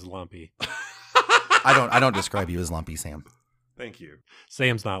described as lumpy. I don't describe you as lumpy, Sam. Thank you.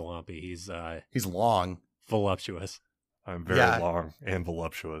 Sam's not lumpy. He's long. Voluptuous. I'm very long and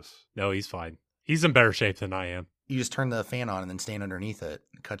voluptuous. No, he's fine. He's in better shape than I am. You just turn the fan on and then stand underneath it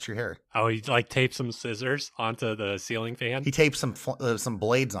and cut your hair. Oh, he like taped some scissors onto the ceiling fan? He taped some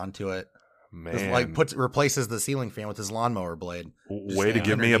blades onto it. Man. Just like replaces the ceiling fan with his lawnmower blade. Way to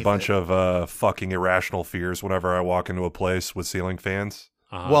give me a bunch of fucking irrational fears whenever I walk into a place with ceiling fans.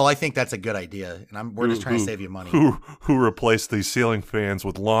 Well, I think that's a good idea, and we're just trying to save you money. Who replaced these ceiling fans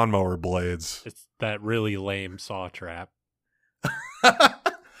with lawnmower blades? It's that really lame saw trap.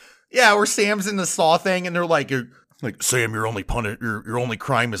 Yeah, where Sam's in the Saw thing, and they're like, Sam, your only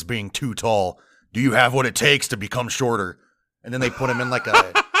crime is being too tall. Do you have what it takes to become shorter? And then they put him in like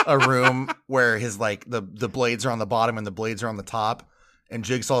a room where his like the blades are on the bottom and the blades are on the top. And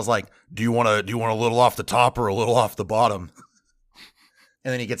Jigsaw's like, do you want a little off the top or a little off the bottom?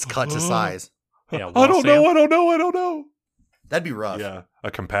 And then he gets cut to size. Yeah, I don't know. That'd be rough. Yeah, a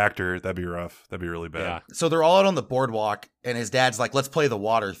compactor. That'd be rough. That'd be really bad. Yeah. So they're all out on the boardwalk, and his dad's like, let's play the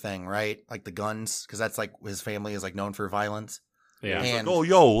water thing, right? Like the guns, because that's like his family is like known for violence. Yeah. He's And like, oh,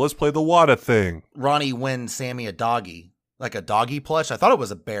 yo, let's play the water thing. Ronnie wins Sammy a doggy, like a doggy plush. I thought it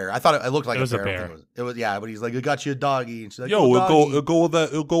was a bear. I thought it looked like It was a a bear. bear. It was yeah, but he's like, I got you a doggy. And she's like, Yo, it'll go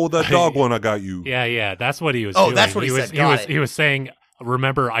with that dog one I got you. Yeah, that's what he was Oh, doing. that's what he said. Got it. He was saying,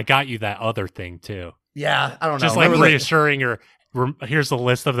 remember, I got you that other thing too. Yeah, I don't know. Just like Remember, reassuring her, here's the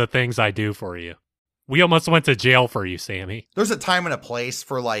list of the things I do for you. We almost went to jail for you, Sammy. there's a time and a place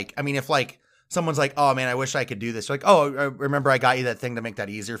for like, I mean, if like someone's like, oh man, I wish I could do this. You're like, oh, remember I got you that thing to make that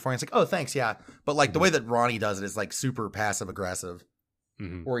easier for you. It's like, oh, thanks, yeah. But like the way that Ronnie does it is like super passive aggressive,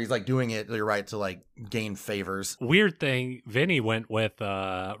 or he's like doing it, you're right, to like gain favors. Weird thing, Vinny went with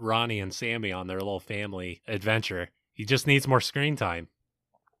Ronnie and Sammy on their little family adventure. He just needs more screen time.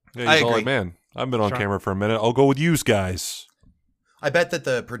 Yeah, I he's all agree. like, man, I've been on Sure. camera for a minute. I'll go with you guys. I bet that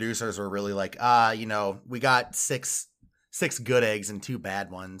the producers were really like, we got six good eggs and 2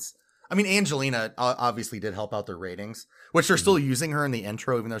 bad ones. I mean, Angelina obviously did help out their ratings, which they're still using her in the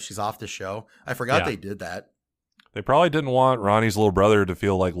intro, even though she's off the show. I forgot Yeah. they did that. They probably didn't want Ronnie's little brother to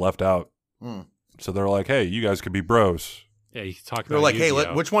feel like left out. So they're like, hey, you guys could be bros. Yeah, you can talk about They're like, hey,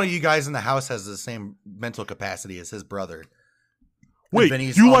 Yu-Gi-Oh. which one of you guys in the house has the same mental capacity as his brother? And Wait,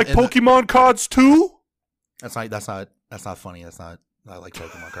 Vinny's you on- like in the- Pokemon cards too? That's not funny. I like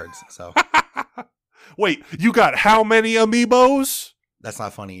Pokemon cards, so Wait, you got how many amiibos? that's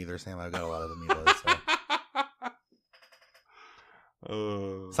not funny either, Sam. I've got a lot of amiibos.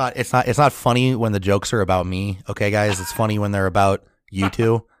 So. It's not funny when the jokes are about me. Okay, guys, it's funny when they're about you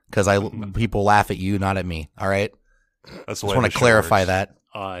two because people laugh at you, not at me. All right, That's the just way want the to show clarify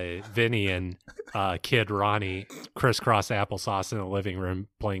works. Vinny and kid Ronnie crisscross applesauce in the living room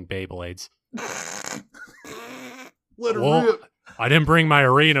playing Beyblades. Let her Well, rip. I didn't bring my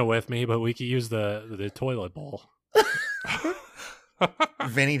arena with me, but we could use the toilet bowl.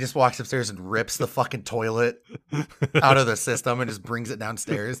 Vinny just walks upstairs and rips the fucking toilet out of the system and just brings it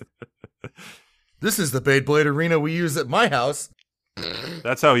downstairs. This is the Beyblade arena we use at my house.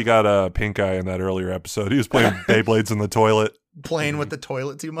 That's how he got pink eye in that earlier episode. He was playing Beyblades in the toilet. Playing with the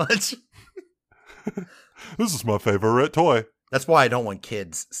toilet too much. This is my favorite toy. That's why I don't want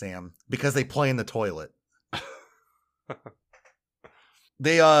kids, Sam, because they play in the toilet.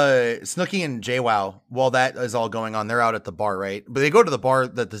 They Snooki and JWoww, while that is all going on, they're out at the bar, right? But they go to the bar,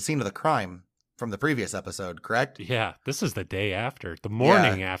 the scene of the crime from the previous episode, correct? Yeah, this is the day after, the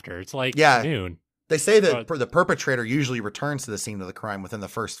morning after. It's like noon. They say that the perpetrator usually returns to the scene of the crime within the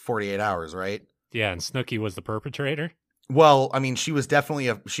first 48 hours, right? Yeah, and Snooki was the perpetrator. Well, I mean, she was definitely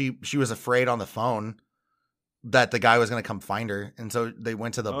she was afraid on the phone that the guy was going to come find her, and so they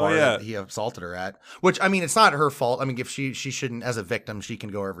went to the bar that he assaulted her at. Which, I mean, it's not her fault. I mean, if she shouldn't, as a victim, she can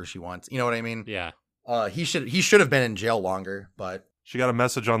go wherever she wants. You know what I mean? Yeah. He should have been in jail longer, but She got a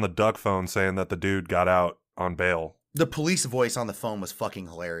message on the duck phone saying that the dude got out on bail. the police voice on the phone was fucking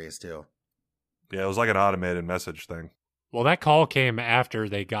hilarious too. Yeah, it was like an automated message thing. Well, that call came after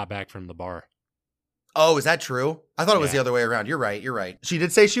they got back from the bar. Oh, is that true? I thought it was Yeah. the other way around. You're right. She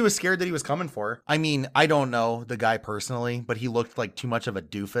did say she was scared that he was coming for her. I mean, I don't know the guy personally, but he looked like too much of a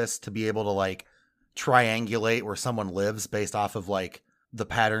doofus to be able to like triangulate where someone lives based off of like the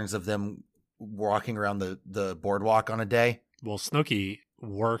patterns of them walking around the boardwalk on a day. Well, Snooki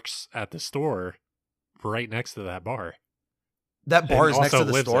works at the store right next to that bar. That bar And is next also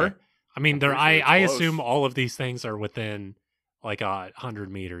to the lives store? there. I mean, pretty sure I it's close. assume all of these things are within like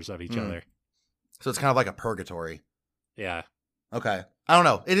 100 meters of each Mm. other. So it's kind of like a purgatory. Yeah. Okay. I don't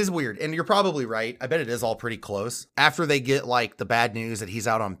know. It is weird. And you're probably right. I bet it is all pretty close. After they get like the bad news that he's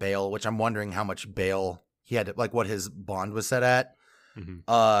out on bail, which I'm wondering how much bail he had, like what his bond was set at. Mm-hmm.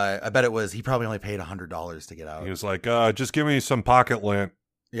 I bet it was, he probably only paid $100 to get out. He was like, just give me some pocket lint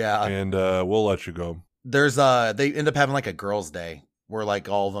Yeah. and we'll let you go. There's, they end up having like a girls' day where like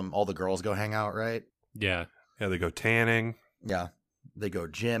all the girls go hang out, right? Yeah. Yeah, they go tanning. Yeah. They go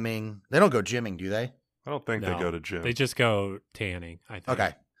gymming. They don't go gymming, do they? I don't think they No, go to gym. They just go tanning, I think.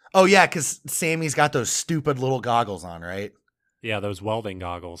 Okay. Oh, yeah, because Sammy's got those stupid little goggles on, right? Yeah, those welding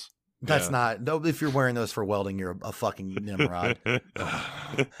goggles. That's not, though. If you're wearing those for welding, you're a fucking Nimrod.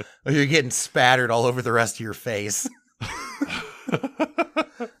 Or you're getting spattered all over the rest of your face.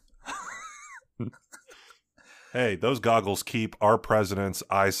 Hey, those goggles keep our president's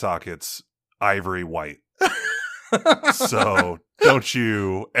eye sockets ivory white. So don't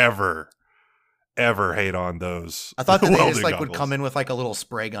you ever hate on those. I thought that they just like goggles. would come in with like a little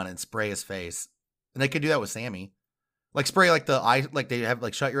spray gun and spray his face. And they could do that with Sammy. Like spray like the eye, like they have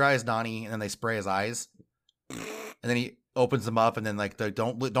like shut your eyes, Donnie, and then they spray his eyes. And then he opens them up and then like they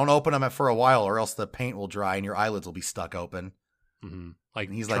don't open them for a while or else the paint will dry and your eyelids will be stuck open. Mm-hmm.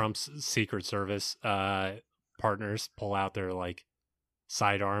 Like he's Trump's Secret Service partners pull out their like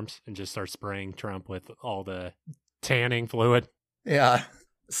sidearms and just start spraying Trump with all the tanning fluid. Yeah.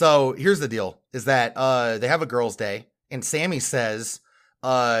 So here's the deal is that they have a girls' day and Sammy says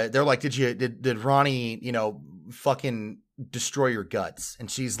they're like, did Ronnie, fucking destroy your guts? And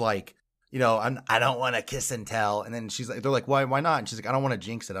she's like, I don't want to kiss and tell. And then they're like, why not? And she's like, I don't want to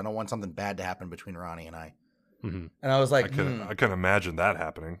jinx it. I don't want something bad to happen between Ronnie and I. Mm-hmm. And I was like, I couldn't imagine that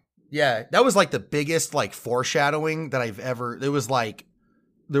happening. Yeah, that was like the biggest like foreshadowing that I've ever. It was like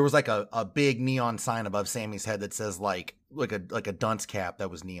there was like a big neon sign above Sammy's head that says like a dunce cap that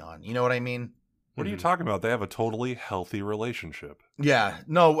was neon. You know what I mean? What are you talking about? They have a totally healthy relationship. Yeah.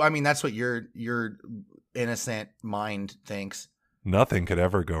 No, I mean that's what your innocent mind thinks. Nothing could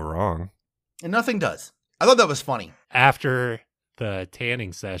ever go wrong. And nothing does. I thought that was funny. After the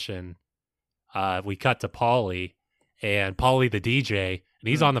tanning session, we cut to Paulie, and Paulie the DJ, and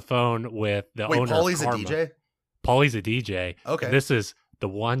he's on the phone with the owner Paulie's of Karma. a DJ? Paulie's a DJ. Okay. And this is the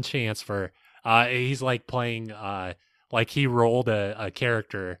one chance for he's like playing like he rolled a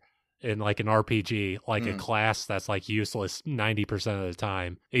character in like an RPG, like a class that's like useless 90% of the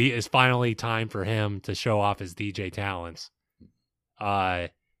time. It's finally time for him to show off his DJ talents.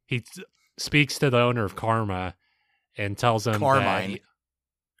 He speaks to the owner of Karma and tells him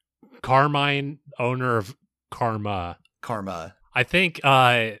Carmine, owner of Karma. I think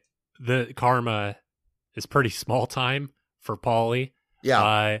the Karma is pretty small time for Paulie.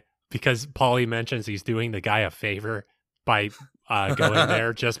 Yeah. Because Paulie mentions he's doing the guy a favor by going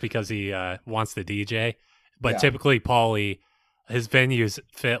there just because he wants the DJ. But typically Paulie, his venues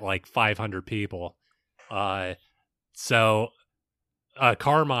fit like 500 people. So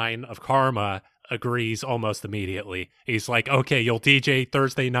Carmine of Karma agrees almost immediately. He's like, okay, you'll DJ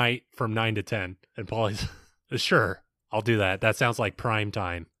Thursday night from 9 to 10. And Paulie's, sure, I'll do that. That sounds like prime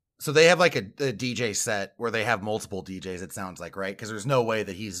time. So they have like a DJ set where they have multiple DJs, it sounds like, right? Because there's no way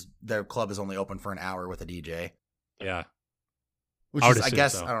that their club is only open for an hour with a DJ. Yeah. Which is, I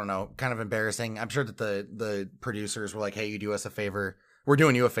guess, so. I don't know, kind of embarrassing. I'm sure that the producers were like, hey, you do us a favor. We're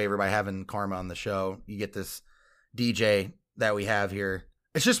doing you a favor by having Karma on the show. You get this DJ that we have here.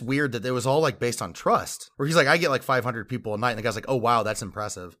 It's just weird that it was all like based on trust. Where he's like, I get like 500 people a night. And the guy's like, oh, wow, that's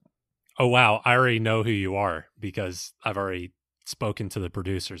impressive. Oh, wow. I already know who you are because I've already spoken to the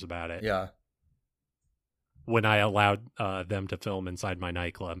producers about it. Yeah. When I allowed them to film inside my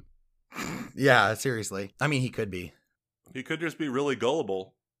nightclub. Yeah, seriously. I mean, he could be. He could just be really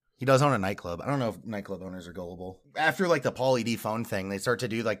gullible. He does own a nightclub. I don't know if nightclub owners are gullible. After like the Paulie D phone thing, they start to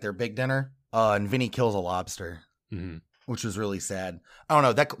do like their big dinner. And Vinny kills a lobster. Mm-hmm. Which was really sad. I don't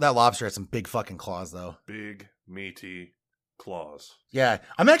know. That lobster had some big fucking claws, though. Big, meaty claws. Yeah.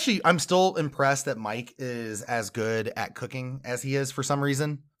 I'm still impressed that Mike is as good at cooking as he is for some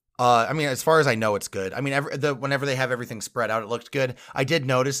reason. I mean, as far as I know, it's good. I mean, whenever they have everything spread out, it looked good. I did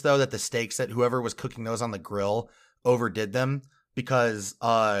notice, though, that the steaks that whoever was cooking those on the grill overdid them because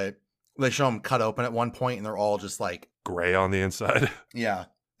they show them cut open at one point and they're all just like gray on the inside. Yeah.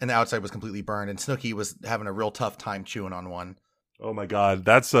 And the outside was completely burned, and Snooki was having a real tough time chewing on one. Oh my God,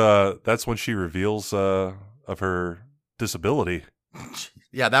 that's when she reveals of her disability.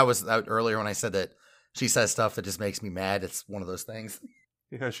 Yeah, that was earlier when I said that she says stuff that just makes me mad. It's one of those things.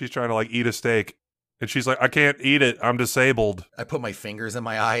 Yeah, she's trying to like eat a steak, and she's like, "I can't eat it. I'm disabled." I put my fingers in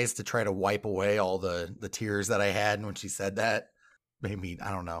my eyes to try to wipe away all the tears that I had when she said that. Made me,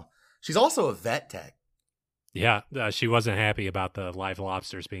 I don't know. She's also a vet tech. Yeah, she wasn't happy about the live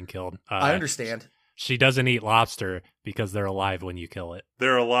lobsters being killed. I understand. She doesn't eat lobster because they're alive when you kill it.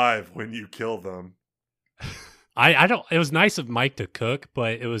 They're alive when you kill them. I don't. It was nice of Mike to cook,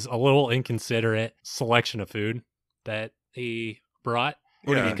 but it was a little inconsiderate selection of food that he brought.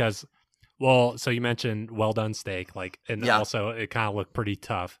 Yeah. Because, well, so you mentioned well done steak, like, and also it kind of looked pretty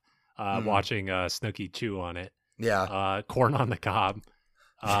tough watching Snooki chew on it. Yeah. Corn on the cob.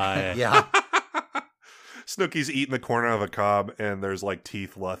 Yeah. Snooki's eating the corn out of a cob, and there's like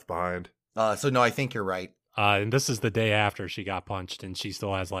teeth left behind. So no, I think you're right. And this is the day after she got punched, and she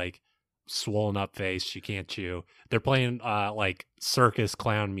still has like swollen up face. She can't chew. They're playing like circus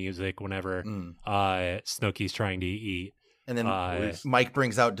clown music whenever Snooki's trying to eat. And then Mike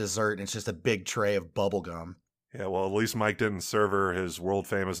brings out dessert, and it's just a big tray of bubble gum. Yeah, well, at least Mike didn't serve her his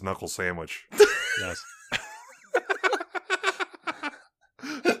world-famous knuckle sandwich. Yes.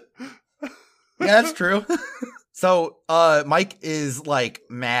 Yeah, that's true. So Mike is like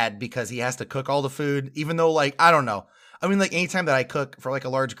mad because he has to cook all the food, even though like, I don't know. I mean, like anytime that I cook for like a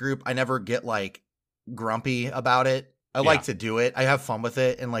large group, I never get like grumpy about it. I like to do it. I have fun with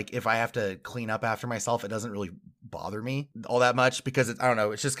it. And like, if I have to clean up after myself, it doesn't really bother me all that much because I don't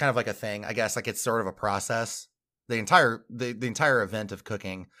know. It's just kind of like a thing. I guess like it's sort of a process. The entire event of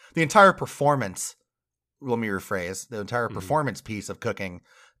cooking, the entire performance, let me rephrase, the entire performance piece of cooking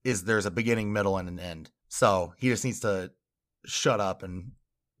is there's a beginning, middle, and an end. So he just needs to shut up and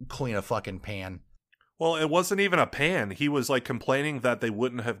clean a fucking pan. Well, it wasn't even a pan. He was like complaining that they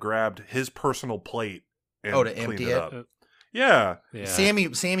wouldn't have grabbed his personal plate and to empty it up. Yeah.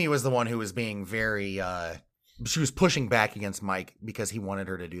 Sammy was the one who was being very she was pushing back against Mike because he wanted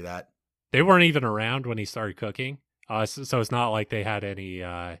her to do that. They weren't even around when he started cooking. So it's not like they had any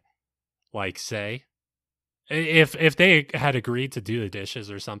like say. If they had agreed to do the dishes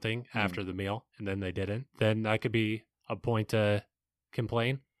or something after the meal and then they didn't, then that could be a point to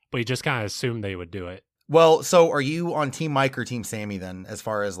complain. But you just kind of assumed they would do it. Well, so are you on Team Mike or Team Sammy then, as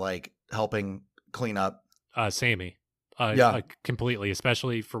far as like helping clean up? Sammy. Completely,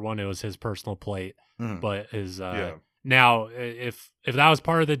 especially for one, it was his personal plate. But his now, if that was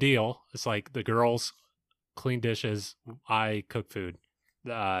part of the deal, it's like the girls clean dishes, I cook food.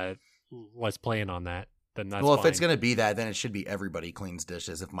 Let's plan on that. Then that's well. fine. If it's gonna be that, then it should be everybody cleans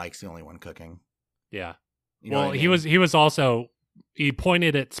dishes. If Mike's the only one cooking, yeah. You know well, he was also he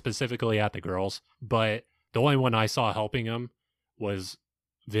pointed it specifically at the girls, but the only one I saw helping him was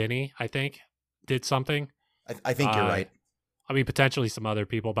Vinny. I think did something. I think you're right. I mean, potentially some other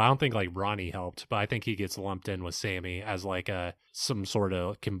people, but I don't think like Ronnie helped. But I think he gets lumped in with Sammy as like some sort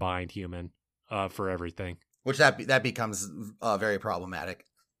of combined human for everything. Which that becomes very problematic.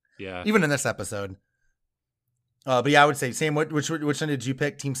 Yeah, even in this episode. But yeah, I would say Sam. Which one did you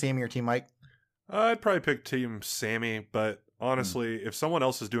pick? Team Sammy or Team Mike? I'd probably pick Team Sammy, but honestly, if someone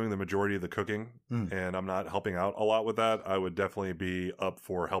else is doing the majority of the cooking and I'm not helping out a lot with that, I would definitely be up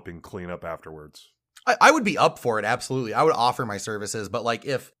for helping clean up afterwards. I would be up for it, absolutely. I would offer my services, but like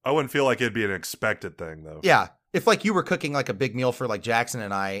if... I wouldn't feel like it'd be an expected thing, though. Yeah. If like you were cooking like a big meal for like Jackson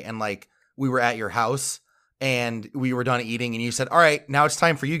and I, and like we were at your house and we were done eating and you said, all right, now it's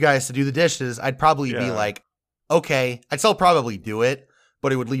time for you guys to do the dishes, I'd probably be like, okay. I'd still probably do it,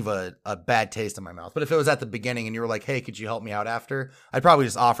 but it would leave a bad taste in my mouth. But if it was at the beginning and you were like, hey, could you help me out after? I'd probably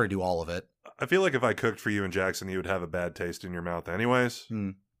just offer to do all of it. I feel like if I cooked for you and Jackson, you would have a bad taste in your mouth anyways.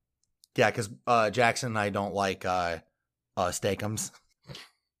 Yeah, because Jackson and I don't like steakums.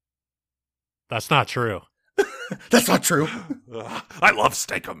 That's not true. That's not true. I love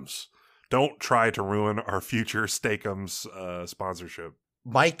steakums. Don't try to ruin our future steakums sponsorship.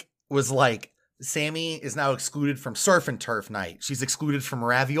 Mike was like, Sammy is now excluded from surf and turf night. She's excluded from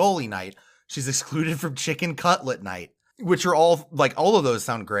ravioli night. She's excluded from chicken cutlet night. Which are all, like, all of those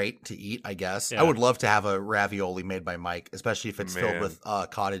sound great to eat, I guess. Yeah. I would love to have a ravioli made by Mike, especially if it's filled with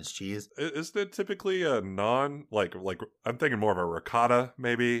cottage cheese. Isn't it typically a like, I'm thinking more of a ricotta,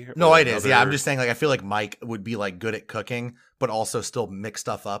 maybe? No, it is. Yeah, I'm just saying, like, I feel like Mike would be, like, good at cooking, but also still mix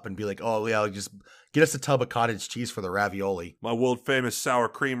stuff up and be like, oh, yeah, just get us a tub of cottage cheese for the ravioli. My world-famous sour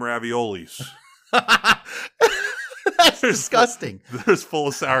cream raviolis. That's disgusting. They're full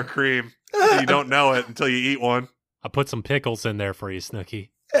of sour cream. You don't know it until you eat one. I put some pickles in there for you,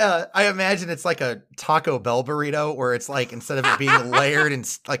 Snooky. I imagine it's like a Taco Bell burrito where it's like, instead of it being layered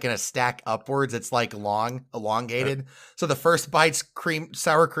and like in a stack upwards, it's like elongated. So the first bite's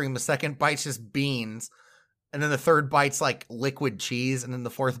sour cream, the second bite's just beans, and then the third bite's like liquid cheese, and then the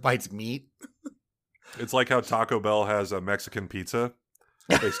fourth bite's meat. It's like how Taco Bell has a Mexican pizza.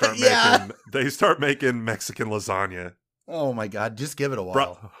 They start making Mexican lasagna. Oh my God, just give it a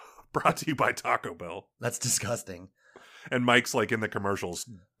while. Brought to you by Taco Bell. That's disgusting. And Mike's like in the commercials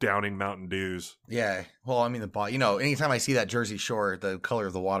downing Mountain Dews. Yeah. Well, I mean, anytime I see that Jersey Shore, the color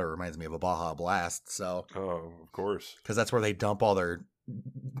of the water reminds me of a Baja Blast. So. Oh, of course. Because that's where they dump all their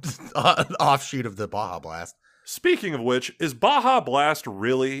offshoot of the Baja Blast. Speaking of which, is Baja Blast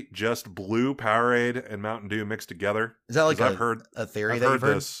really just blue Powerade and Mountain Dew mixed together? Is that like a theory that you've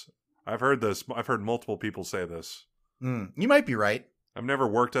heard? I've heard this. I've heard multiple people say this. You might be right. I've never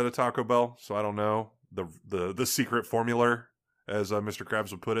worked at a Taco Bell, so I don't know the secret formula, as Mr.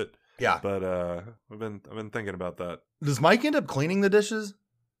 Krabs would put it. Yeah, but I've been thinking about that. Does Mike end up cleaning the dishes?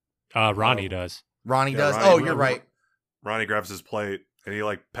 Ronnie does. Ronnie does. You're right. Ronnie grabs his plate and he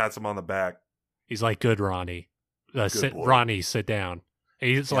like pats him on the back. He's like, "Good, Ronnie. Ronnie sit down.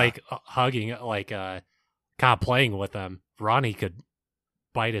 He's like hugging, like kind of playing with them. Ronnie could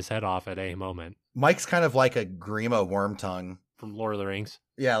bite his head off at any moment. Mike's kind of like a Grima Wormtongue from Lord of the Rings.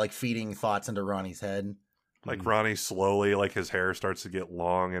 Yeah, like feeding thoughts into Ronnie's head. Like Ronnie slowly, like his hair starts to get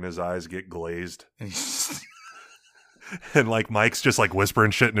long and his eyes get glazed. And like Mike's just like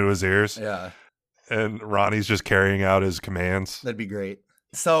whispering shit into his ears. Yeah. And Ronnie's just carrying out his commands. That'd be great.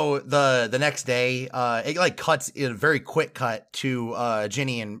 So the next day, it like cuts in a very quick cut to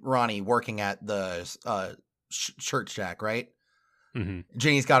Ginny and Ronnie working at the shirt shack, right? Mm-hmm.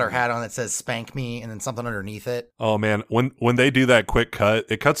 Ginny's got her hat on that says "Spank Me" and then something underneath it. Oh man, when they do that quick cut,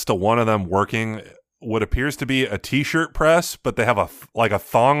 it cuts to one of them working what appears to be a t-shirt press, but they have a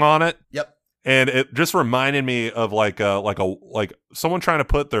thong on it. Yep. And it just reminded me of like someone trying to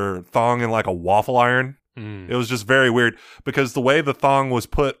put their thong in like a waffle iron. It was just very weird because the way the thong was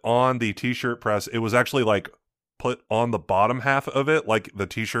put on the t-shirt press, it was actually like put on the bottom half of it, like the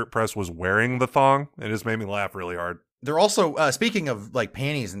t-shirt press was wearing the thong. It just made me laugh really hard. They're also speaking of like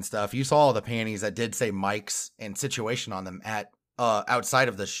panties and stuff. You saw the panties that did say Mike's and Situation on them at outside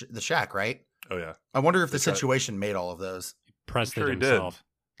of the shack, right? Oh yeah. I wonder if the Situation made all of those. He pressed it himself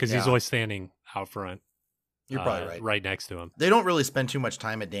because he's always standing out front. You're probably right. Right next to him. They don't really spend too much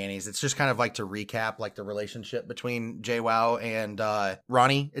time at Danny's. It's just kind of like to recap like the relationship between JWoww and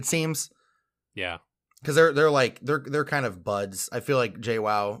Ronnie, it seems. Yeah. Because they're kind of buds. I feel like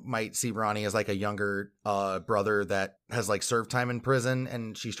JWoww might see Ronnie as like a younger brother that has like served time in prison,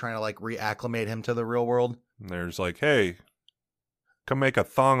 and she's trying to like reacclimate him to the real world. And there's like, hey, come make a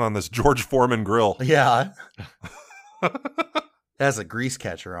thong on this George Foreman grill. Yeah. It has a grease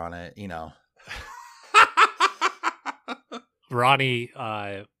catcher on it, you know. Ronnie,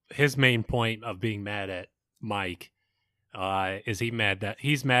 his main point of being mad at Mike is he's mad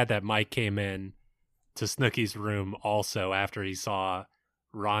that Mike came in to Snooki's room also after he saw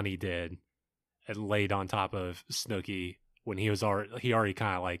Ronnie did and laid on top of Snooki when he already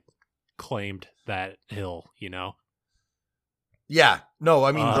kind of like claimed that hill, you know? Yeah. No,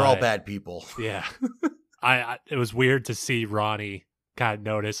 I mean, they're all bad people. Yeah. It was weird to see Ronnie kind of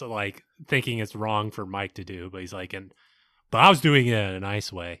notice, like, thinking it's wrong for Mike to do, but he's like, but I was doing it in a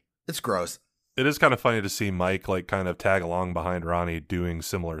nice way. It's gross. It is kind of funny to see Mike, like, kind of tag along behind Ronnie doing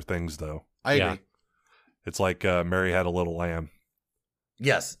similar things, though. I agree. It's like Mary Had a Little Lamb.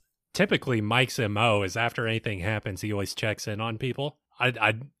 Yes. Typically, Mike's MO is after anything happens, he always checks in on people.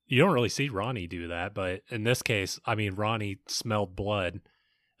 You don't really see Ronnie do that, but in this case, I mean, Ronnie smelled blood,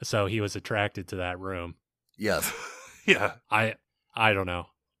 so he was attracted to that room. Yes. Yeah. I don't know.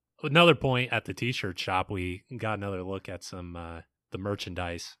 Another point at the t-shirt shop, we got another look at some the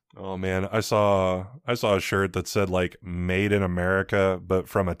merchandise. Oh man, I saw a shirt that said like "Made in America," but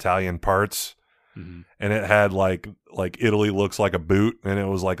from Italian parts, and it had like Italy looks like a boot, and it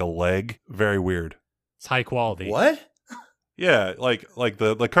was like a leg. Very weird. It's high quality. What? Yeah, like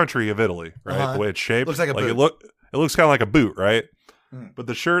the country of Italy, right? Uh-huh. The way it's shaped, Looks like a boot. It looks kind of like a boot, right? But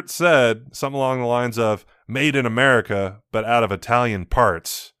the shirt said something along the lines of "Made in America, but out of Italian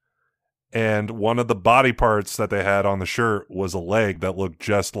parts." And one of the body parts that they had on the shirt was a leg that looked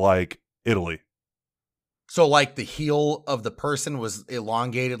just like Italy. So, like, the heel of the person was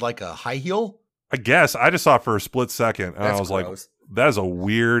elongated like a high heel? I guess. I just saw it for a split second, and I was gross. like, that is a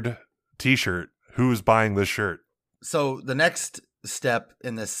weird t-shirt. Who's buying this shirt? So, the next step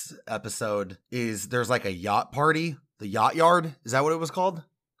in this episode is there's like a yacht party. The yacht yard? Is that what it was called?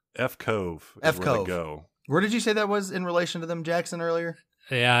 F Cove. F Cove. Go. Where did you say that was in relation to them, Jackson, earlier?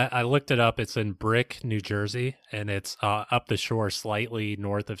 Yeah, I looked it up. It's in Brick, New Jersey, and it's up the shore slightly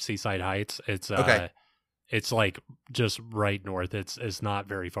north of Seaside Heights. It's okay. It's like just right north. It's not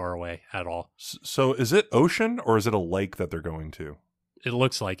very far away at all. So is it ocean or is it a lake that they're going to? It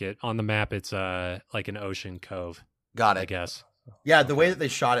looks like it. On the map, it's like an ocean cove. Got it. I guess. Yeah, the way that they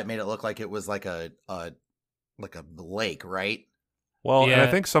shot it made it look like it was like a lake, right? Well, yeah. And I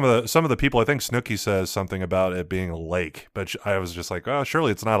think some of the people, I think Snooki says something about it being a lake, but I was just like, oh,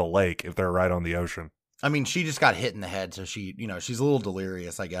 surely it's not a lake if they're right on the ocean. I mean, she just got hit in the head, so she's a little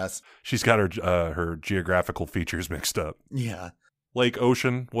delirious, I guess. She's got her geographical features mixed up. Yeah. Lake,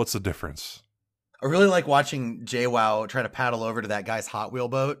 ocean, what's the difference? I really like watching JWoww try to paddle over to that guy's Hot Wheel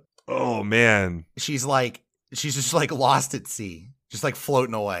boat. Oh, man. She's just like lost at sea, just like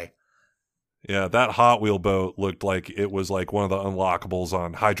floating away. Yeah, that Hot Wheel boat looked like it was like one of the unlockables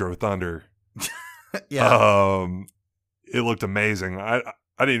on Hydro Thunder. Yeah. It looked amazing. I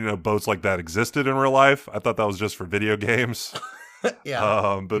didn't even know boats like that existed in real life. I thought that was just for video games.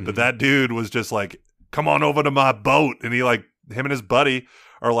 Yeah. But that dude was just like, come on over to my boat. And he like, him and his buddy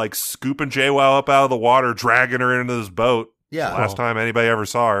are like scooping JWoww up out of the water, dragging her into this boat. Yeah. Last time anybody ever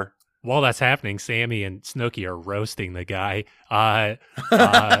saw her. While that's happening, Sammy and Snooki are roasting the guy.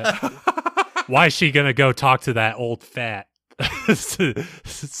 Why is she gonna go talk to that old fat?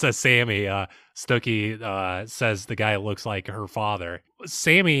 Says Sammy. Snooki says the guy looks like her father.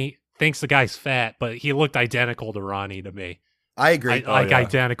 Sammy thinks the guy's fat, but he looked identical to Ronnie to me. I agree.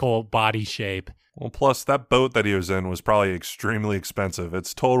 Identical body shape. Well, plus that boat that he was in was probably extremely expensive.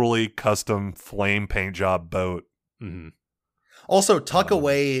 It's totally custom flame paint job boat. Mm-hmm. Also, tuck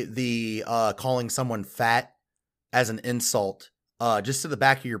away the calling someone fat as an insult just to the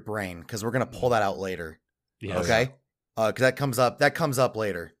back of your brain, because we're gonna pull that out later. Yes. Okay, because that comes up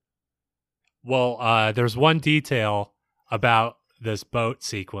later. Well, there's one detail about this boat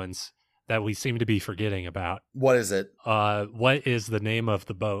sequence that we seem to be forgetting about. What is it? What is the name of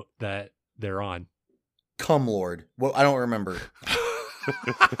the boat that they're on? Cum Lord. Well, I don't remember.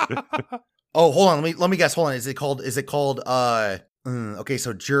 Oh, hold on. Let me guess. Hold on. Is it called? Okay,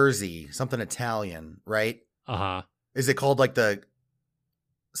 so Jersey, something Italian, right? Uh-huh. Is it called like the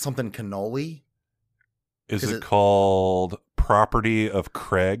something cannoli? Is it called Property of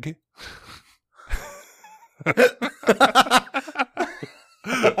Craig? Not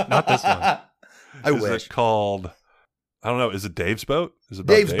this one. I wish. Is it called, I don't know, is it Dave's boat? Is it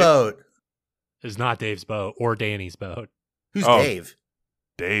Dave's boat? It's not Dave's boat or Danny's boat. Who's Dave?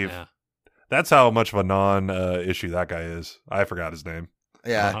 Dave. Yeah. That's how much of a non-issue that guy is. I forgot his name.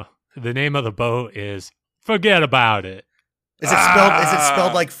 Yeah. The name of the boat is Forget About It. Is it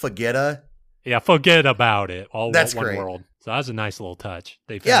spelled like Forgetta? Yeah, Forget About It. All that's one great. World. So that's a nice little touch.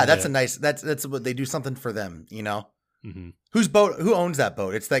 That's what they do, something for them, you know? Mm-hmm. Who owns that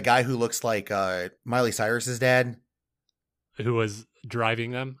boat? It's that guy who looks like Miley Cyrus's dad. Who was driving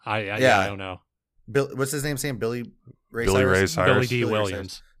them? I don't know. What's his name? Sam? Billy Ray Cyrus? Billy D.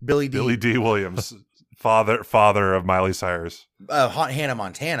 Williams. Billy D. Williams, father of Miley Cyrus. Hannah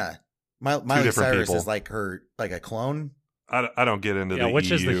Montana. Miley Cyrus people. Is like a clone. I don't get into which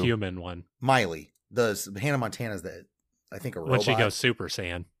EU. is the human one? Miley. Hannah Montana's I think a robot. When she goes Super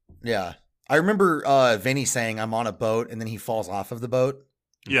Saiyan. Yeah. I remember Vinny saying, "I'm on a boat," and then he falls off of the boat.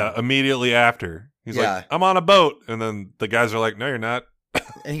 Yeah, immediately after. He's like, "I'm on a boat." And then the guys are like, "No, you're not."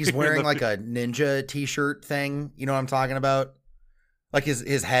 And he's wearing like a ninja t-shirt thing. You know what I'm talking about? Like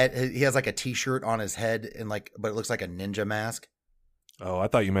his head, he has like a t-shirt on his head but it looks like a ninja mask. Oh, I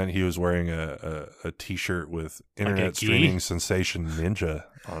thought you meant he was wearing a t-shirt with internet streaming sensation Ninja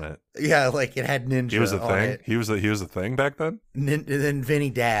on it. Yeah, like it had Ninja. He was a on thing. It. He was a thing back then. And then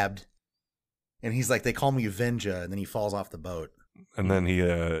Vinny dabbed, and he's like, "They call me Vinja," and then he falls off the boat. And then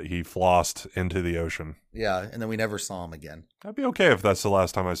he flossed into the ocean. Yeah, and then we never saw him again. I'd be okay if that's the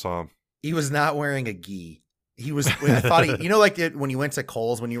last time I saw him. He was not wearing a gi. He was. I thought like when you went to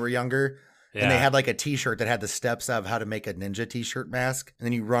Kohl's when you were younger. Yeah. And they had like a t-shirt that had the steps of how to make a ninja t-shirt mask. And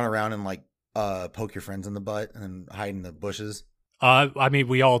then you run around and like poke your friends in the butt and hide in the bushes. I mean,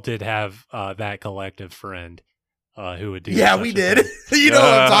 we all did have that collective friend who would do Yeah, we did. You know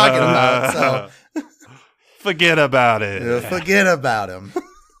what I'm talking about. So forget about it. Yeah, forget about him.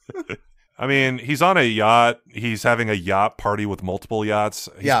 I mean, he's on a yacht. He's having a yacht party with multiple yachts.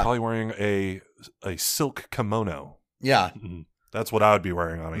 He's probably wearing a silk kimono. Yeah. That's what I would be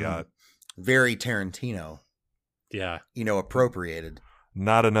wearing on a yacht. Very Tarantino. Yeah. Appropriated.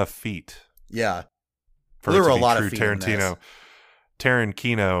 Not enough feet. Yeah. For there were a lot of feet Tarantino.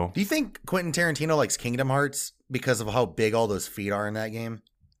 Tarantino. Do you think Quentin Tarantino likes Kingdom Hearts because of how big all those feet are in that game?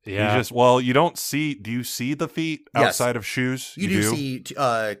 Yeah. You don't see, do you see the feet outside of shoes? You do see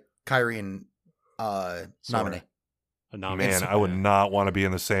Kyrie and Naminé. Man, I would not want to be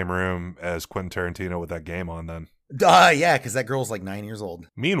in the same room as Quentin Tarantino with that game on then. Yeah, because that girl's like 9 years old.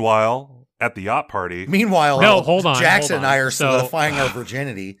 Meanwhile, at the yacht party. No, hold on. Jackson and I are solidifying our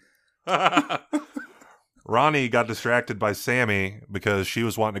virginity. Ronnie got distracted by Sammy because she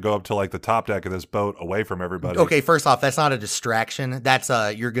was wanting to go up to like the top deck of this boat away from everybody. Okay, first off, that's not a distraction. That's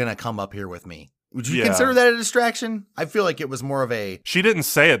you're gonna come up here with me. Would you consider that a distraction? I feel like it was more of a. She didn't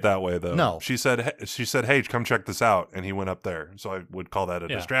say it that way though. No, she said, "Hey, come check this out," and he went up there. So I would call that a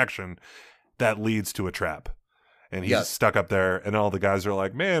distraction that leads to a trap. And he's stuck up there, and all the guys are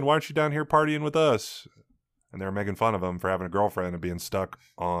like, "Man, why aren't you down here partying with us?" And they're making fun of him for having a girlfriend and being stuck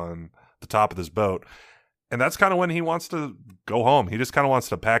on the top of this boat. And that's kind of when he wants to go home. He just kind of wants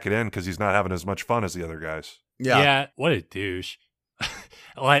to pack it in because he's not having as much fun as the other guys. Yeah, what a douche.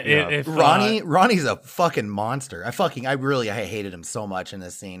 If Ronnie's a fucking monster. I hated him so much in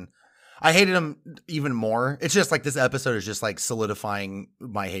this scene. I hated him even more. It's just like this episode is just like solidifying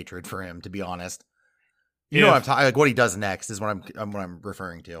my hatred for him, to be honest. You know what I'm talking like what he does next is what I'm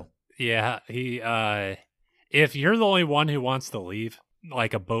referring to. Yeah, he if you're the only one who wants to leave,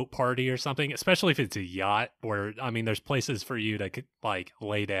 like a boat party or something, especially if it's a yacht where I mean there's places for you to like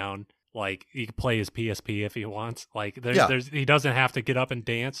lay down, like you can play his PSP if he wants. Like there's he doesn't have to get up and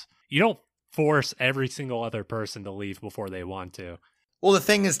dance. You don't force every single other person to leave before they want to. Well, the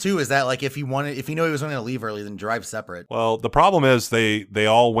thing is too is that like if you knew he was going to leave early, then drive separate. Well, the problem is they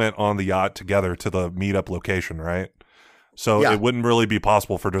all went on the yacht together to the meetup location, right? So it wouldn't really be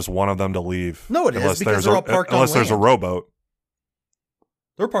possible for just one of them to leave. No, it is because they're all parked on land. Unless there's a rowboat.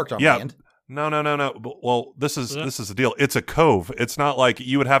 They're parked on land. No. Well, this is the deal. It's a cove. It's not like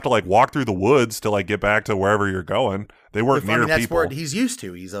you would have to like walk through the woods to like get back to wherever you're going. They weren't near that's people. Where he's used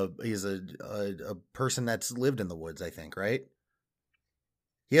to. He's a person that's lived in the woods, I think, right?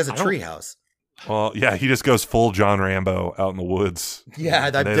 He has a treehouse. Well, yeah, he just goes full John Rambo out in the woods. Yeah,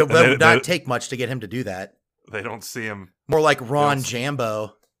 that would not take much to get him to do that. They don't see him. More like Ron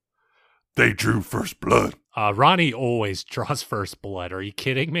Jambo. They drew first blood. Ronnie always draws first blood. Are you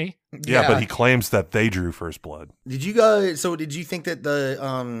kidding me? Yeah, but he claims that they drew first blood. Did you think that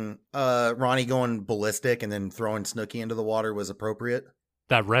the Ronnie going ballistic and then throwing Snooki into the water was appropriate?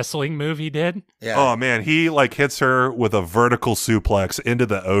 That wrestling move he did? Yeah. Oh man, he like hits her with a vertical suplex into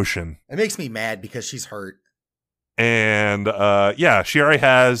the ocean. It makes me mad because she's hurt. And she already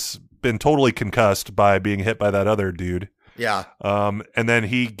has been totally concussed by being hit by that other dude. Yeah. And then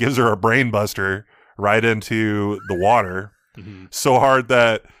he gives her a brain buster right into the water so hard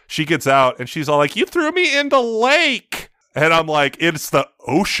that she gets out and she's all like, "You threw me into lake." And I'm like, "It's the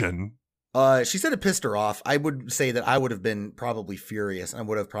ocean." She said it pissed her off. I would say that I would have been probably furious and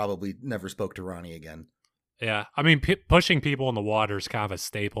would have probably never spoke to Ronnie again. Yeah. I mean, pushing people in the water is kind of a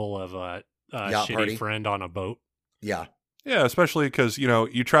staple of a shitty party. Friend on a boat. Yeah. Yeah, especially because,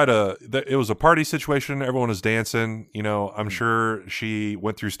 you try to, it was a party situation. Everyone was dancing. I'm sure she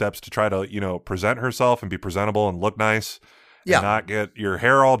went through steps to try to, present herself and be presentable and look nice. Yeah. And not get your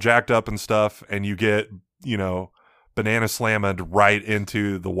hair all jacked up and stuff. And you get, banana slammed right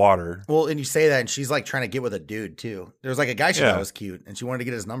into the water. Well, and you say that and she's like trying to get with a dude too. There was like a guy she thought was cute and she wanted to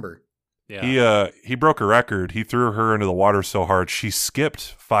get his number. Yeah. He broke a record. He threw her into the water so hard she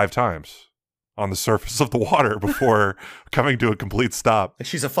skipped 5 times on the surface of the water before coming to a complete stop. Like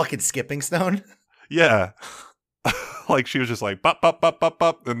she's a fucking skipping stone? Yeah. Like she was just like bop, bop, bop, bop,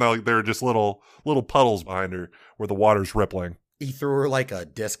 bop. And there were just little puddles behind her where the water's rippling. He threw her like a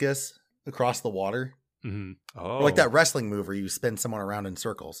discus across the water. Mm-hmm. Oh. Or like that wrestling move where you spin someone around in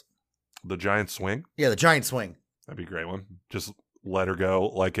circles. The giant swing? Yeah, the giant swing. That'd be a great one. Just let her go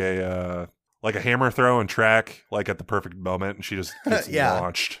like a hammer throw and track like at the perfect moment and she just gets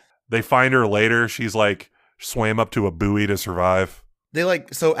launched. They find her later. She's like swam up to a buoy to survive. They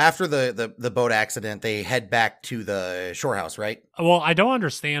so after the boat accident, they head back to the shore house, right? Well, I don't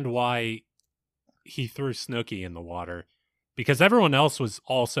understand why he threw Snooki in the water because everyone else was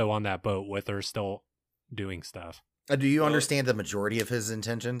also on that boat with her still doing stuff. Do you understand the majority of his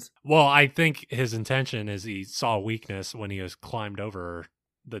intentions? Well, I think his intention is he saw weakness when he was climbed over her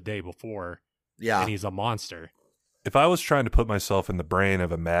the day before. Yeah. And he's a monster. If I was trying to put myself in the brain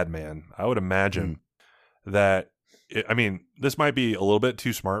of a madman, I would imagine that, this might be a little bit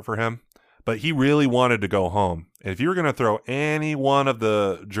too smart for him, but he really wanted to go home. And if you were going to throw any one of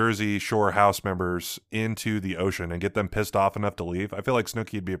the Jersey Shore house members into the ocean and get them pissed off enough to leave, I feel like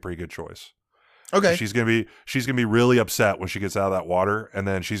Snooki would be a pretty good choice. Okay. She's gonna be really upset when she gets out of that water, and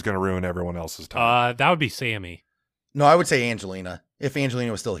then she's gonna ruin everyone else's time. That would be Sammy. No, I would say Angelina. If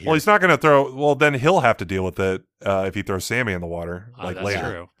Angelina was still here. Well, he's not gonna throw. Well, then he'll have to deal with it if he throws Sammy in the water That's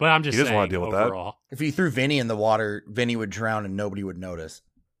later. True. But I'm just he doesn't saying, want to deal with overall. If he threw Vinny in the water, Vinny would drown and nobody would notice.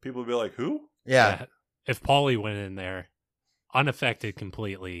 People would be like, "Who?" Yeah. If Paulie went in there, unaffected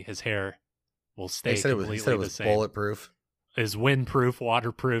completely, his hair will stay completely the same. Bulletproof. Is windproof,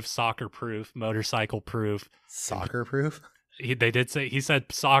 waterproof, soccer-proof, motorcycle-proof. Soccer-proof? They did say, he said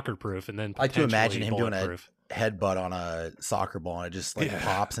soccer-proof, and then I like to imagine him doing a headbutt on a soccer ball, and it just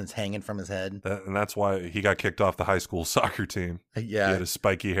pops and it's hanging from his head. And that's why he got kicked off the high school soccer team. Yeah. He had his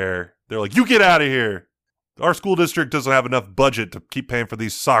spiky hair. They're like, "You get out of here. Our school district doesn't have enough budget to keep paying for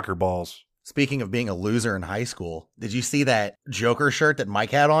these soccer balls." Speaking of being a loser in high school, did you see that Joker shirt that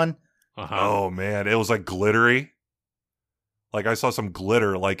Mike had on? Uh-huh. Oh man, it was like glittery. Like I saw some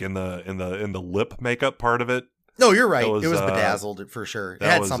glitter like in the lip makeup part of it. No, you're right. It was bedazzled for sure. It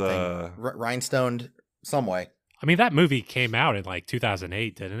had something rhinestoned some way. I mean, that movie came out in like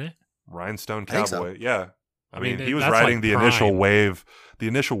 2008, didn't it? Rhinestone I think Cowboy. so. Yeah. I mean, he was that's riding like the prime.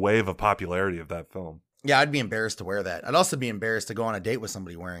 initial wave of popularity of that film. Yeah, I'd be embarrassed to wear that. I'd also be embarrassed to go on a date with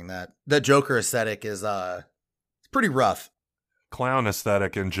somebody wearing that. The Joker aesthetic is it's pretty rough. Clown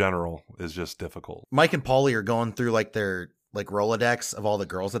aesthetic in general is just difficult. Mike and Paulie are going through like their like Rolodex of all the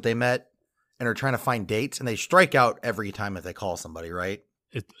girls that they met and are trying to find dates, and they strike out every time that they call somebody, right?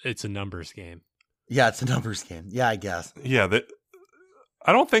 It's a numbers game. Yeah, it's a numbers game. Yeah, I guess. Yeah,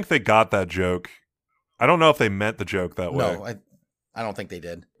 I don't think they got that joke. I don't know if they meant the joke that way. No, I don't think they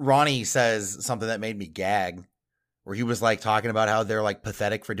did. Ronnie says something that made me gag, where he was like talking about how they're like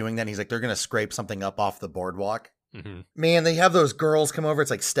pathetic for doing that. And he's like, they're going to scrape something up off the boardwalk. Mm-hmm. Man, they have those girls come over.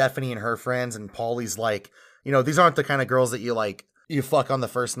 It's like Stephanie and her friends, and Paulie's like, these aren't the kind of girls that you fuck on the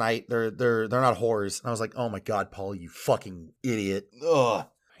first night. They're not whores. And I was like, oh my God, Paulie, you fucking idiot. Ugh.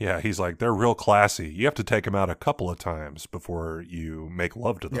 Yeah, he's like, they're real classy. You have to take them out a couple of times before you make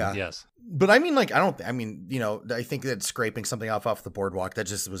love to them. Yeah. Yes. But I mean, like, I think that scraping something off the boardwalk, that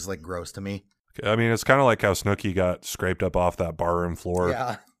just was like gross to me. I mean, it's kind of like how Snooki got scraped up off that barroom floor.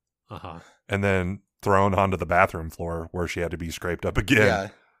 Yeah. Uh-huh. And then thrown onto the bathroom floor where she had to be scraped up again. Yeah.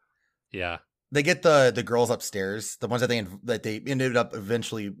 Yeah. They get the girls upstairs, the ones that they ended up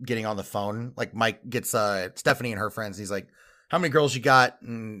eventually getting on the phone. Like Mike gets Stephanie and her friends. And he's like, how many girls you got?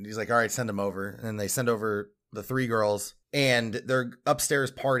 And he's like, all right, send them over. And then they send over the 3 girls, and they're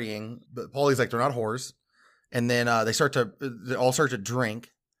upstairs partying. But Paulie's like, they're not whores. And then they all start to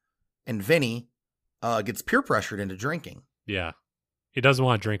drink, and Vinny gets peer pressured into drinking. Yeah. He doesn't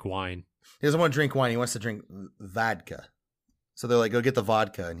want to drink wine. He doesn't want to drink wine. He wants to drink vodka. So they're like, go get the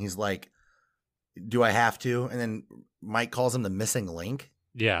vodka. And he's like, do I have to? And then Mike calls him the missing link.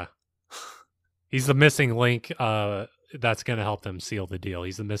 Yeah. He's the missing link that's going to help them seal the deal.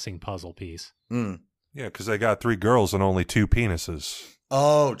 He's the missing puzzle piece. Mm. Yeah, because they got 3 girls and only 2 penises.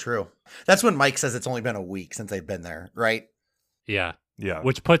 Oh, true. That's when Mike says it's only been a week since they've been there, right? Yeah. Yeah.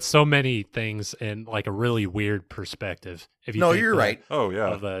 Which puts so many things in like a really weird perspective. If you you're right. Oh,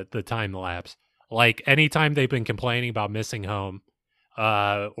 yeah. Of the time lapse. Like anytime they've been complaining about missing home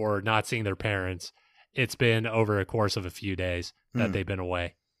or not seeing their parents, it's been over a course of a few days that they've been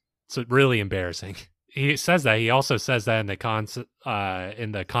away. So really embarrassing. He says that. He also says that in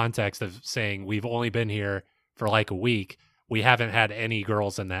the context of saying we've only been here for like a week. We haven't had any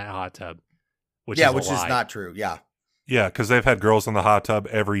girls in that hot tub, which is not true. Yeah. Yeah, because they've had girls in the hot tub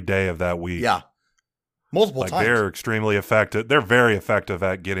every day of that week. Yeah. Multiple times. They're extremely effective. They're very effective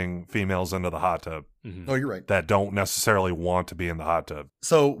at getting females into the hot tub. Mm-hmm. Oh, you're right. That don't necessarily want to be in the hot tub.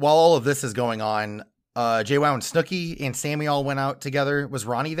 So while all of this is going on, JWoww and Snooki and Sammy all went out together. Was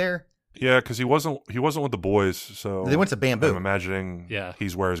Ronnie there? Yeah, because he wasn't with the boys. So they went to Bamboo. I'm imagining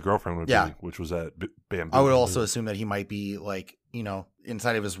he's where his girlfriend would be, which was at Bamboo. I would also assume that he might be like,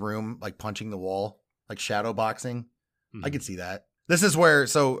 inside of his room, like punching the wall, like shadow boxing. I could see that. This is where,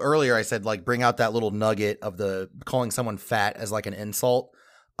 so earlier I said, like, bring out that little nugget of the calling someone fat as like an insult,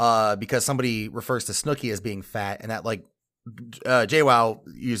 because somebody refers to Snooki as being fat, and that like JWoww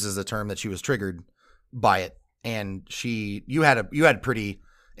uses a term that she was triggered by it, and you had pretty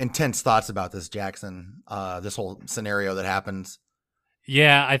intense thoughts about this, Jackson. This whole scenario that happens.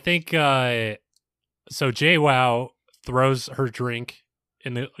 Yeah, I think so. JWoww throws her drink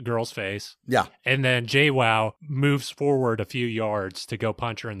in the girl's face. Yeah. And then JWoww moves forward a few yards to go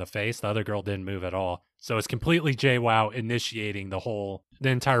punch her in the face. The other girl didn't move at all. So it's completely JWoww initiating the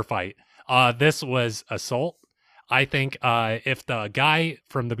entire fight. This was assault. I think if the guy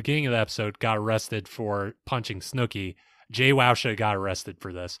from the beginning of the episode got arrested for punching Snooki, JWoww should have got arrested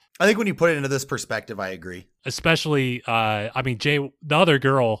for this. I think when you put it into this perspective, I agree. Especially, the other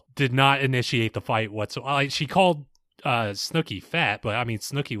girl did not initiate the fight whatsoever. She called Snooki fat, but I mean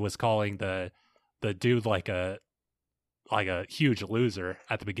Snooki was calling the dude like a huge loser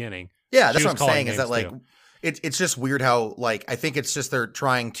at the beginning. Yeah, that's what I'm saying is that like it's just weird how like I think it's just they're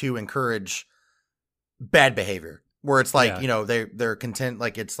trying to encourage bad behavior where it's like they're content,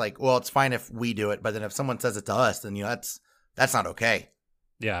 like it's like, well, it's fine if we do it, but then if someone says it to us, then that's not okay.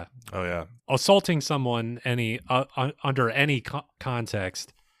 Yeah. Oh yeah. Assaulting someone under any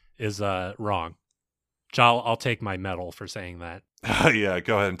context is wrong. I'll take my medal for saying that. Yeah,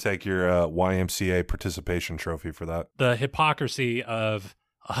 go ahead and take your YMCA participation trophy for that. The hypocrisy of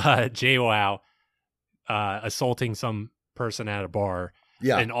JWoww assaulting some person at a bar,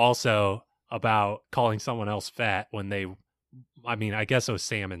 and also about calling someone else fat when I guess it was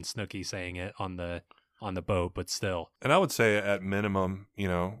Sam and Snooki saying it on the boat, but still. And I would say at minimum,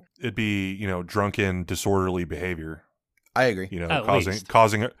 it'd be, drunken, disorderly behavior. I agree.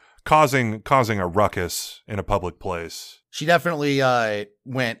 Causing a ruckus in a public place. She definitely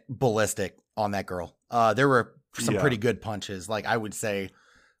went ballistic on that girl. There were some pretty good punches. Like I would say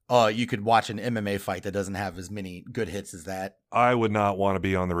you could watch an MMA fight that doesn't have as many good hits as that. I would not want to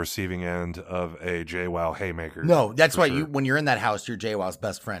be on the receiving end of a JWoww haymaker. No, that's why when you're in that house, you're JWoww's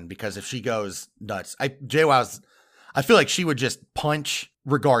best friend, because if she goes nuts, I feel like she would just punch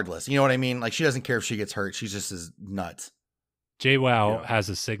regardless. You know what I mean? Like, she doesn't care if she gets hurt. She's just as nuts. JWoww has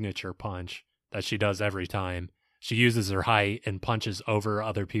a signature punch that she does every time. She uses her height and punches over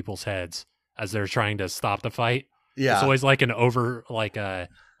other people's heads as they're trying to stop the fight. Yeah. It's always like a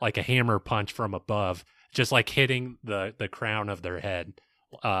hammer punch from above, just like hitting the crown of their head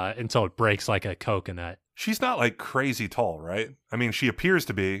until it breaks like a coconut. She's not like crazy tall, right? I mean, she appears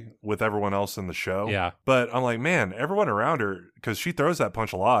to be with everyone else in the show. Yeah. But I'm like, man, everyone around her, because she throws that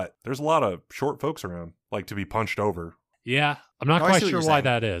punch a lot. There's a lot of short folks around, like, to be punched over. Yeah. I'm not quite sure why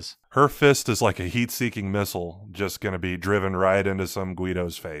that is. Her fist is like a heat-seeking missile, just going to be driven right into some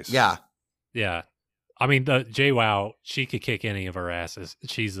Guido's face. Yeah. Yeah. I mean, the JWoww, she could kick any of our asses.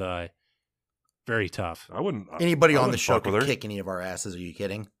 She's very tough. I wouldn't. Anybody I on the show fuck with could her. kick any of our asses. Are you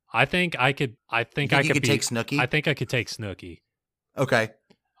kidding? I think I could. I think I you could take Snooki. I think I could take Snooki. Okay.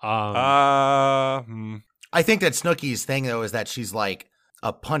 Um, I think that Snooki's thing though is that she's like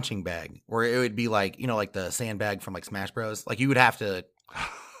a punching bag, where it would be like, you know, like the sandbag from like Smash Bros. Like, you would have to.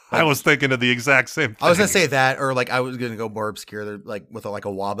 I was thinking of the exact same thing. I was gonna say that, or like I was gonna go more obscure, like with like a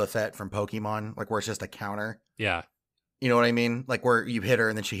Wobbuffet from Pokemon, like where it's just a counter. yeah. You know what I mean? Like where you hit her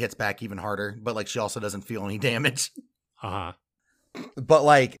and then she hits back even harder, but like she also doesn't feel any damage. Uh-huh. But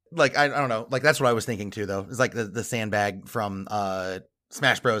like I don't know, like that's what I was thinking too, though. It's like the sandbag from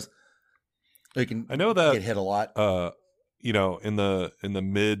Smash Bros. You can I know that get hit a lot. You know, in the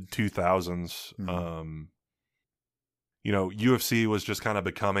mid 2000s, you know, UFC was just kind of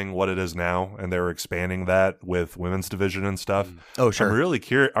becoming what it is now, and they were expanding that with women's division and stuff. Oh, sure. I'm really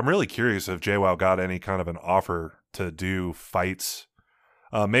curious if JWoww got any kind of an offer to do fights,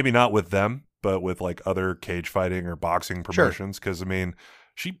 maybe not with them, but with like other cage fighting or boxing promotions. Because I mean,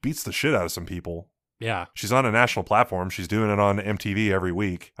 she beats the shit out of some people. Yeah. She's on a national platform. She's doing it on MTV every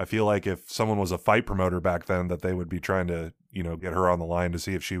week. I feel like if someone was a fight promoter back then, that they would be trying to, you know, get her on the line to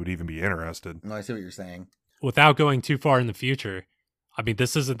see if she would even be interested. No, I see what you're saying. Without going too far in the future, I mean,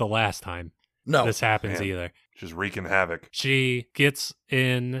 this isn't the last time this happens either. She's wreaking havoc. She gets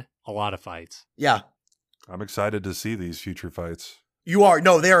in a lot of fights. Yeah. I'm excited to see these future fights. You are.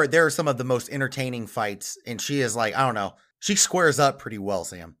 No, there are some of the most entertaining fights, and she is like, I don't know. She squares up pretty well,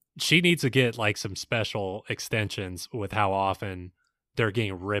 Sam. She needs to get like some special extensions with how often they're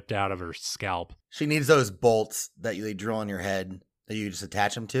getting ripped out of her scalp. She needs those bolts that they drill in your head that you just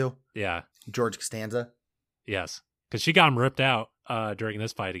attach them to. Yeah. George Costanza. Yes. Because she got them ripped out during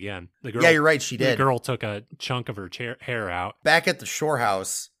this fight again. The girl, yeah, you're right. She did. The girl took a chunk of her hair out. Back at the Shore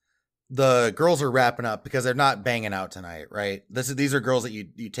House, the girls are wrapping up because they're not banging out tonight, right? These are girls that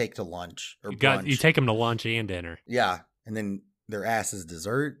you take to lunch or brunch. You take them to lunch and dinner. Yeah. And then their ass is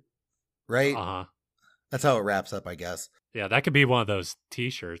dessert, right? Uh-huh. That's how it wraps up, I guess. Yeah, that could be one of those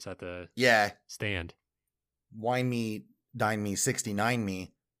T-shirts at the stand. Wine me, dine me, 69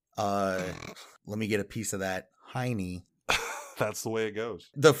 me. Let me get a piece of that Heine. That's the way it goes.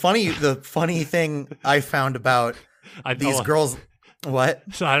 The funny thing I found about these girls. What?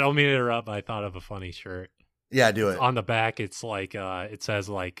 So I don't mean to interrupt, but I thought of a funny shirt. Yeah, do it. On the back, it's like it says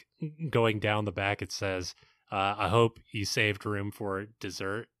like going down the back. It says, "I hope you saved room for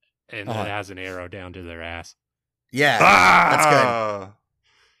dessert," and it has an arrow down to their ass. Yeah, that's good.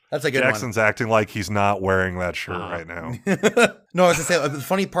 That's a good Jackson's one. acting like he's not wearing that shirt right now. No, I was gonna say the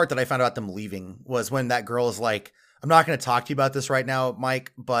funny part that I found about them leaving was when that girl is like, "I'm not going to talk to you about this right now,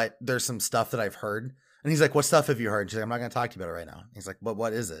 Mike, but there's some stuff that I've heard." And he's like, "What stuff have you heard?" And she's like, "I'm not going to talk to you about it right now." And he's like, "But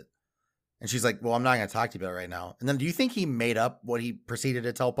what is it?" And she's like, "Well, I'm not going to talk to you about it right now." And then, do you think he made up what he proceeded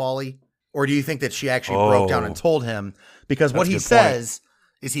to tell Paulie, or do you think that she actually broke down and told him? Because what he says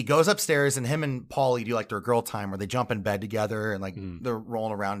is he goes upstairs and him and Paulie do like their girl time where they jump in bed together and like they're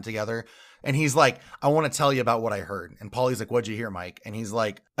rolling around together. And he's like, "I want to tell you about what I heard." And Paulie's like, "What'd you hear, Mike?" And he's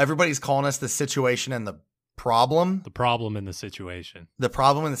like, "Everybody's calling us the situation and the problem." The problem in the situation. The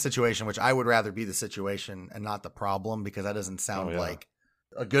problem in the situation, which I would rather be the situation and not the problem, because that doesn't sound like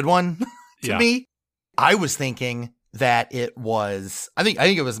a good one to me. I was thinking that it was, I think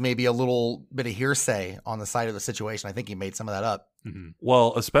it was maybe a little bit of hearsay on the side of the situation. I think he made some of that up. Mm-hmm.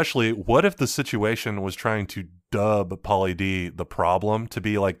 Well, especially, what if the situation was trying to dub Pauly D the problem to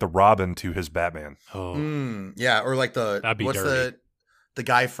be like the Robin to his Batman? Oh, yeah, or like that'd be dirty. the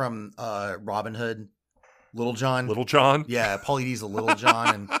guy from Robin Hood, Little John. Little John? Yeah, Pauly D's a Little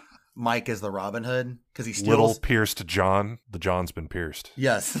John, and Mike is the Robin Hood because he steals. Little pierced John. The John's been pierced.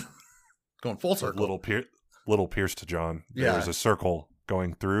 Yes, going full circle. Little pierced to John. Yeah. There's a circle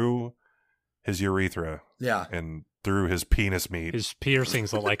going through his urethra. Yeah. And through his penis meat. His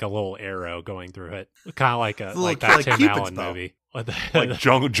piercings look like a little arrow going through it. Kind of like that like Tim Cupid's Allen bow. movie. Like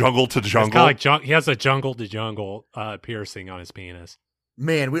jungle to jungle. It's kind of like he has a jungle to jungle piercing on his penis.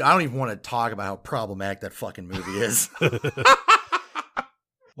 Man, I don't even want to talk about how problematic that fucking movie is.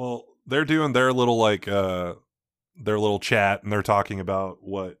 Well, they're doing their little their little chat, and they're talking about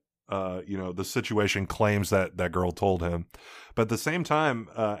what the situation claims that girl told him. But at the same time,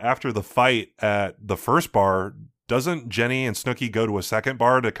 after the fight at the first bar, doesn't Jenny and Snooki go to a second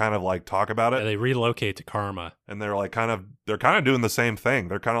bar to kind of like talk about it? Yeah, they relocate to Karma, and they're like kind of doing the same thing.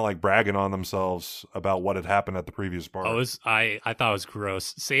 They're kind of like bragging on themselves about what had happened at the previous bar. I thought it was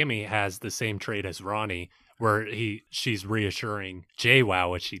gross. Sammy has the same trait as Ronnie, where she's reassuring JWoww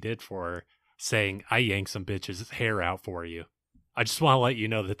what she did for her, saying, "I yanked some bitch's hair out for you. I just want to let you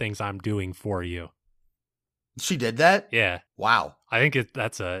know the things I'm doing for you." She did that? Yeah. Wow. I think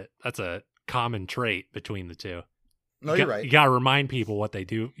that's a common trait between the two. No, you're right. You got to remind people what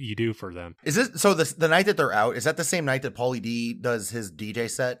you do for them. Is this so? The night that they're out, is that the same night that Pauly D does his DJ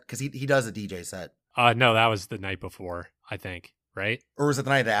set? Because he does a DJ set. No, that was the night before, I think. Right? Or was it the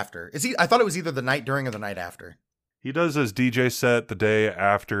night after? I thought it was either the night during or the night after. He does his DJ set the day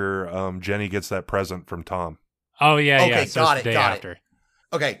after Jenny gets that present from Tom. Oh yeah, okay, yeah. So got it's it. the day Got after. it.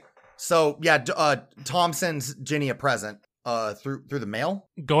 Okay, so yeah, Tom sends Jenny a present through the mail.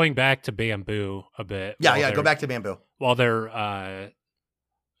 Going back to Bamboo a bit. Yeah. Go back to Bamboo. While they're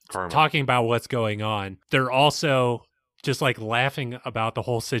talking about what's going on, they're also just like laughing about the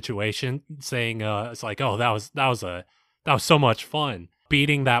whole situation, saying it's like, oh, that was so much fun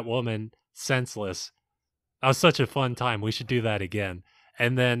beating that woman senseless. That was such a fun time. We should do that again.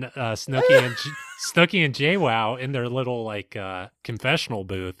 And then Snooki and JWoww in their little like confessional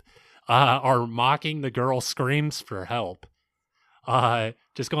booth are mocking the girl screams for help.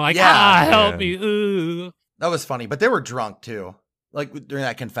 Just going like, help me. Ooh. That was funny, but they were drunk too. Like during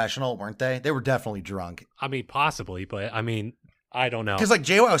that confessional, weren't they? They were definitely drunk. I mean, possibly, but I mean, I don't know. Because like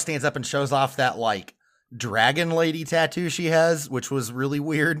JWoww stands up and shows off that like dragon lady tattoo she has, which was really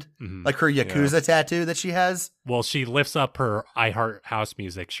weird. Mm-hmm. Like her Yakuza tattoo that she has. Well, she lifts up her I Heart House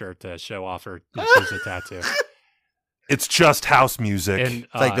Music shirt to show off her Yakuza tattoo. It's just house music. And,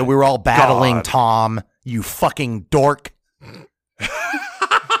 it's like we were all battling God. Tom, you fucking dork.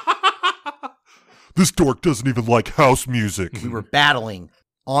 This dork doesn't even like house music. We were battling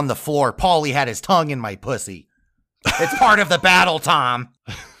on the floor. Paulie had his tongue in my pussy. It's part of the battle, Tom.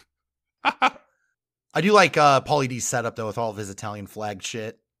 I do like Pauly D's setup though with all of his Italian flag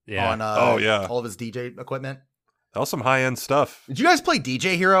shit. Yeah. On all of his DJ equipment. That was some high end stuff. Did you guys play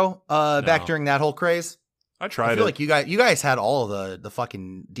DJ Hero back during that whole craze? I tried I feel it. like you guys had all of the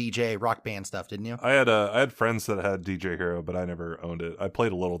fucking DJ rock band stuff, didn't you? I had friends that had DJ Hero, but I never owned it. I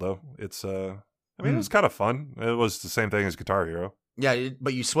played a little though. It's it was kind of fun. It was the same thing as Guitar Hero. Yeah,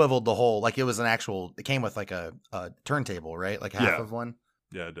 but you swiveled the whole like it was it came with like a turntable, right? Like half of one.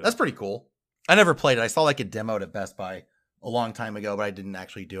 Yeah, it did. That's pretty cool. I never played it. I saw like a demoed at Best Buy a long time ago, but I didn't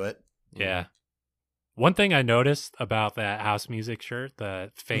actually do it. Yeah. One thing I noticed about that house music shirt,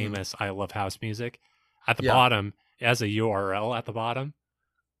 the famous I Love House Music, at the bottom, it has a URL at the bottom.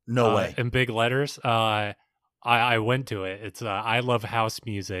 No way. In big letters. I went to it. It's I Love House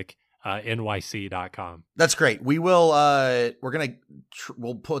Music, NYC.com. That's great. We will,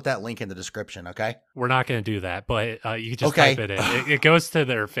 we'll put that link in the description, okay? We're not going to do that, but you can just type it in. It goes to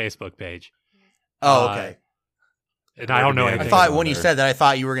their Facebook page. Oh, okay. And I don't know anything. I thought when you said that, I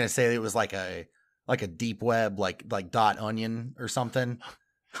thought you were going to say it was like a deep web, like .onion or something,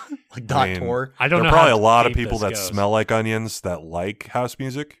 like .tor. I don't know. There are probably a lot of people that smell like onions that like house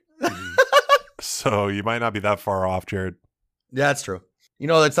music, so you might not be that far off, Jared. Yeah, that's true. You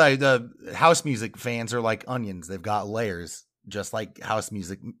know, that's like the house music fans are like onions. They've got layers, just like house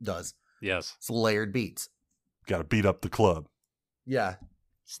music does. Yes, it's layered beats. Got to beat up the club. Yeah.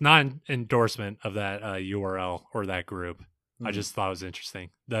 It's not an endorsement of that URL or that group. I just thought it was interesting.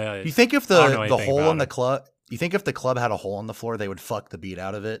 You think if the hole in the club, you think if the club had a hole in the floor, they would fuck the beat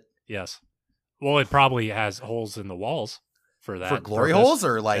out of it? Yes. Well, it probably has holes in the walls for that. For glory holes,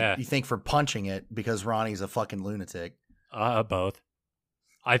 or like you think for punching it because Ronnie's a fucking lunatic? Both.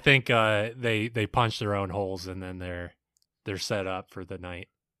 I think they punch their own holes and then they're set up for the night.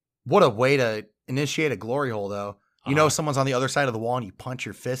 What a way to initiate a glory hole, though. You know, someone's on the other side of the wall and you punch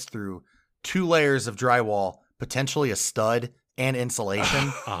your fist through 2 layers of drywall, potentially a stud and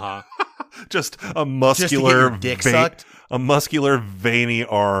insulation. Just a muscular, dick sucked. A muscular, veiny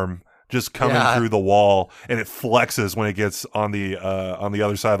arm just coming through the wall, and it flexes when it gets on the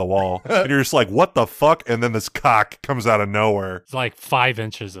other side of the wall. And you're just like, what the fuck? And then this cock comes out of nowhere. It's like 5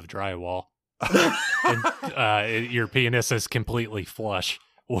 inches of drywall. And your penis is completely flush.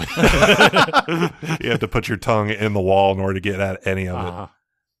 You have to put your tongue in the wall in order to get at any of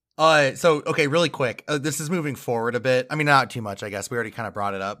it. So, okay, really quick. This is moving forward a bit. I mean, not too much, I guess. We already kind of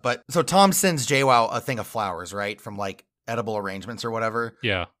brought it up. But so Tom sends JWoww a thing of flowers, right? From like edible arrangements or whatever.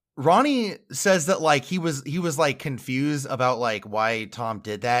 Yeah. Ronnie says that like he was like confused about like why Tom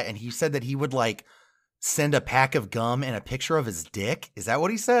did that. And he said that he would like send a pack of gum and a picture of his dick. Is that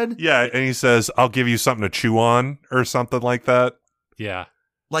what he said? Yeah. And he says, I'll give you something to chew on or something like that. Yeah.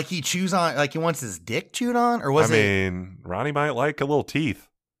 Like he chews on, like he wants his dick chewed on, or was it? I mean, Ronnie might like a little teeth.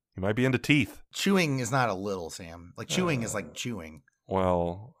 He might be into teeth. Chewing is not a little, Sam. Like chewing is like chewing.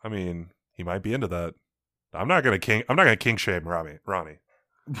 Well, I mean, he might be into that. I'm not gonna kink shame Ronnie.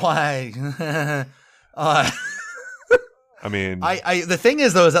 Why? I mean, I the thing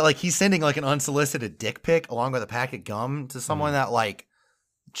is though is that like he's sending like an unsolicited dick pic along with a pack of gum to someone that like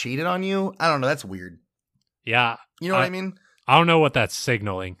cheated on you. I don't know. That's weird. Yeah. You know what I mean? I don't know what that's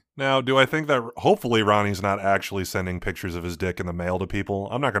signaling. Now, do I think that hopefully Ronnie's not actually sending pictures of his dick in the mail to people?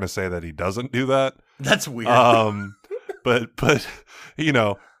 I'm not going to say that he doesn't do that. That's weird. But you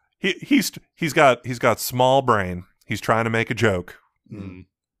know, he's got small brain. He's trying to make a joke. Mm.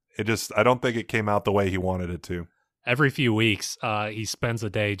 I don't think it came out the way he wanted it to. Every few weeks, he spends a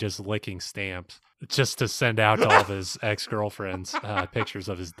day just licking stamps just to send out to all of his ex-girlfriends pictures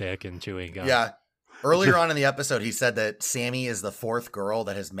of his dick and chewing gum. Yeah. Earlier on in the episode, he said that Sammy is the 4th girl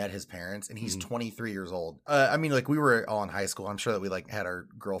that has met his parents, and he's 23 years old. I mean, like, we were all in high school. I'm sure that we, like, had our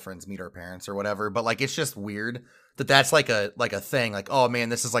girlfriends meet our parents or whatever, but, like, it's just weird that that's, like a thing. Like, oh, man,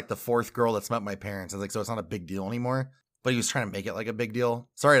 this is, like, the 4th girl that's met my parents. It's like, so it's not a big deal anymore, but he was trying to make it, like, a big deal.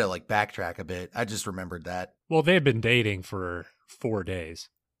 Sorry to, like, backtrack a bit. I just remembered that. Well, they've been dating for 4 days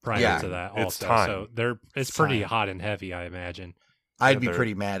prior to that also. It's time. So it's pretty hot and heavy, I imagine. I'd be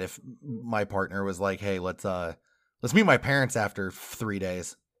pretty mad if my partner was like, "Hey, let's meet my parents after 3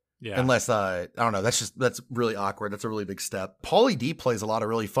 days." Yeah. Unless I don't know, that's really awkward. That's a really big step. Pauly D plays a lot of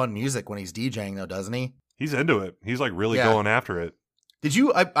really fun music when he's DJing though, doesn't he? He's into it. He's like really going after it. Did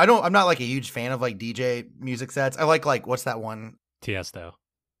you I'm not like a huge fan of like DJ music sets. I like what's that one? Tiesto.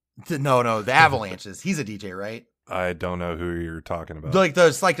 No, the Avalanches. He's a DJ, right? I don't know who you're talking about. Like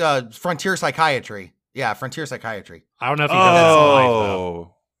Frontier Psychiatry. Yeah, Frontier Psychiatry. I don't know if he does that live,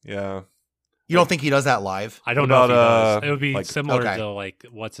 though. Yeah. You don't think he does that live? I don't know if he does. It would be like, similar to, like,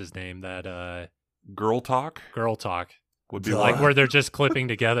 what's his name? That Girl Talk? Girl Talk. Would be like where they're just clipping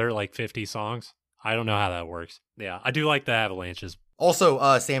together, like, 50 songs. I don't know how that works. Yeah, I do like the Avalanches.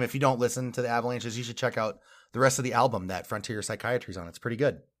 Also, Sam, if you don't listen to the Avalanches, you should check out the rest of the album that Frontier Psychiatry's on. It's pretty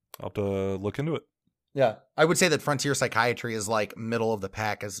good. I'll have to look into it. Yeah, I would say that Frontier Psychiatry is like middle of the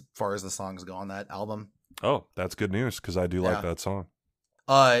pack as far as the songs go on that album. Oh, that's good news because I do like that song.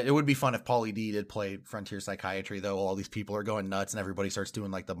 It would be fun if Pauly D did play Frontier Psychiatry, though. All these people are going nuts and everybody starts doing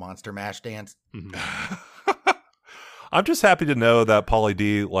like the Monster Mash dance. Mm-hmm. I'm just happy to know that Pauly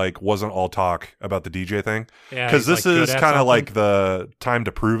D like wasn't all talk about the DJ thing because this like, is kind of like the time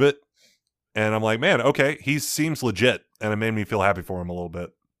to prove it. And I'm like, man, okay, he seems legit, and it made me feel happy for him a little bit.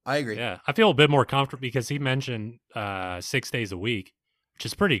 I agree. Yeah, I feel a bit more comfortable because he mentioned 6 days a week, which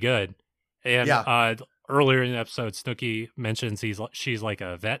is pretty good. And earlier in the episode, Snooki mentions she's like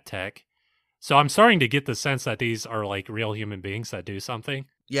a vet tech. So I'm starting to get the sense that these are like real human beings that do something.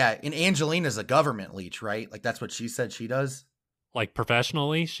 Yeah, and Angelina's a government leech, right? Like that's what she said she does. Like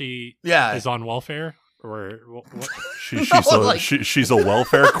professionally, she is on welfare, or what? She's a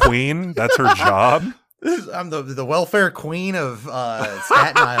welfare queen. That's her job. I'm the welfare queen of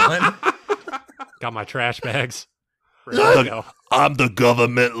Staten Island. Got my trash bags. I'm the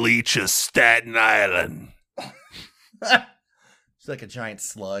government leech of Staten Island. She's like a giant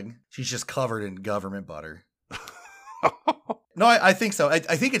slug. She's just covered in government butter. No, I think so. I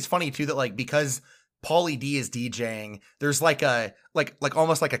think it's funny too that like because Pauly D is DJing, there's like a like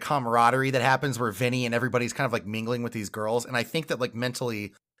almost like a camaraderie that happens where Vinny and everybody's kind of like mingling with these girls, and I think that like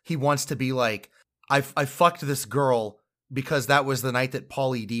mentally he wants to be like, I fucked this girl because that was the night that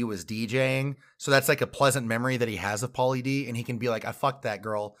Pauly D was DJing. So that's like a pleasant memory that he has of Pauly D, and he can be like, I fucked that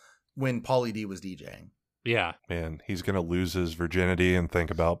girl when Pauly D was DJing. Yeah. Man, he's going to lose his virginity and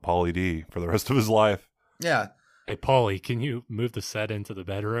think about Pauly D for the rest of his life. Yeah. Hey, Pauly, can you move the set into the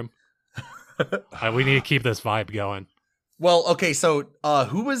bedroom? We need to keep this vibe going. Well, okay, so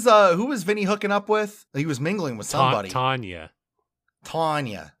who was Vinny hooking up with? He was mingling with somebody. Tanya.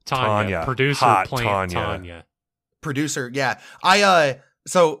 Producer Hot playing Tanya. Producer, yeah. I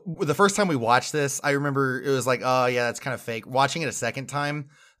So the first time we watched this, I remember it was like, oh yeah, that's kind of fake. Watching it a second time,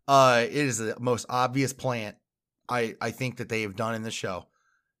 it is the most obvious plant I think that they have done in the show.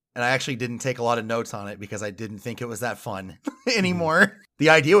 And I actually didn't take a lot of notes on it because I didn't think it was that fun anymore. The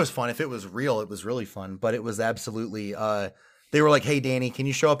idea was fun. If it was real, it was really fun. But it was absolutely, they were like, hey, Danny, can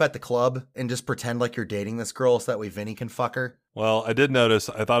you show up at the club and just pretend like you're dating this girl so that way Vinny can fuck her? Well, I did notice,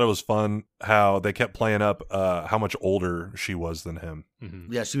 I thought it was fun how they kept playing up how much older she was than him.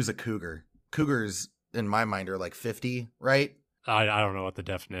 Mm-hmm. Yeah, she was a cougar. Cougars, in my mind, are like 50, right? I don't know what the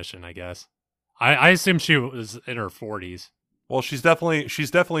definition, I guess. I assume she was in her 40s. Well, she's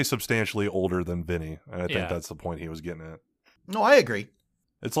definitely substantially older than Vinny, and I think that's the point he was getting at. No, I agree.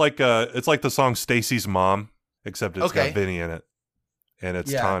 It's like the song Stacy's Mom, except it's got Vinny in it, and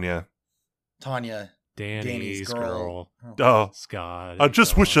it's Tanya. Danny's girl. Oh, Scott. I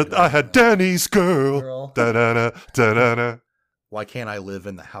just wish that I had Danny's girl. Da-da-da, da-da-da. Why can't I live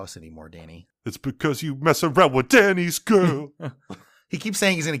in the house anymore, Danny? It's because you mess around with Danny's girl. He keeps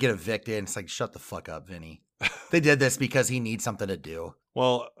saying he's going to get evicted. And it's like, shut the fuck up, Vinny. They did this because he needs something to do.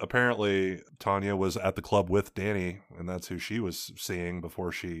 Well, apparently Tanya was at the club with Danny, and that's who she was seeing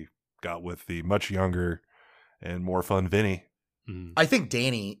before she got with the much younger and more fun Vinny. I think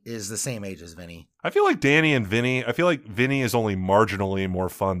Danny is the same age as Vinny. I feel like Vinny is only marginally more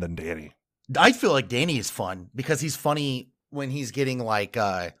fun than Danny. I feel like Danny is fun because he's funny when he's getting like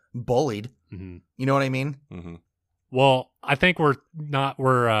bullied. Mm-hmm. You know what I mean? Mm-hmm. Well, I think we're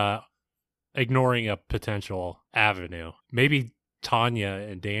ignoring a potential avenue. Maybe Tanya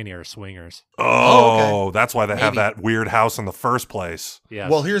and Danny are swingers. Oh, okay. That's why they have that weird house in the first place. Yeah.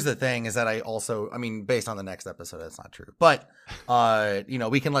 Well, here's the thing is that I mean, based on the next episode, that's not true. But,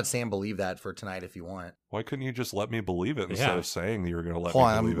 we can let Sam believe that for tonight if you want. Why couldn't you just let me believe it instead of saying that you were going to let me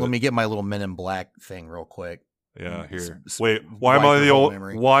believe it? Let me get my little Men in Black thing real quick. Yeah, here. Wait, why am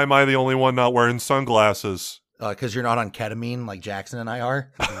I the only one not wearing sunglasses? Because you're not on ketamine like Jackson and I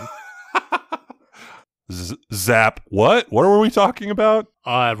are. Zap. What were we talking about?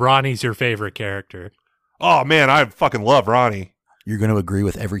 Ronnie's your favorite character. Oh, man, I fucking love Ronnie. You're going to agree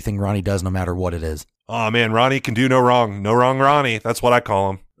with everything Ronnie does no matter what it is. Oh, man, Ronnie can do no wrong. No wrong Ronnie. That's what I call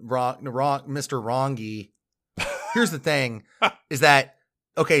him. Wrong, Mr. Wrongy. Here's the thing is that,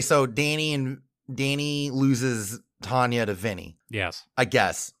 okay, so Danny loses Tanya to Vinny. Yes. I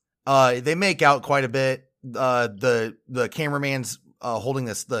guess. They make out quite a bit. The cameraman's holding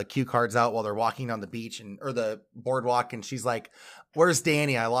the cue cards out while they're walking down the beach or the boardwalk, and she's like, "Where's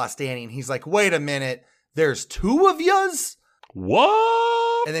Danny? I lost Danny." And he's like, "Wait a minute, there's two of yous?"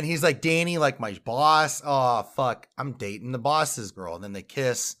 What? And then he's like, "Danny, like my boss. Oh fuck, I'm dating the boss's girl." And then they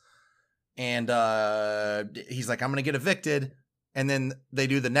kiss, and he's like, "I'm gonna get evicted." And then they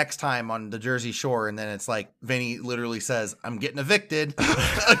do the next time on the Jersey Shore, and then it's like Vinny literally says, "I'm getting evicted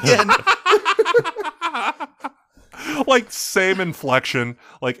again." Like same inflection,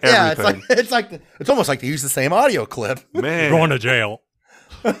 like everything. It's almost like they use the same audio clip. Man, you're going to jail.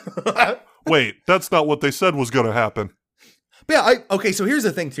 Wait, that's not what they said was going to happen. But yeah, okay. So here's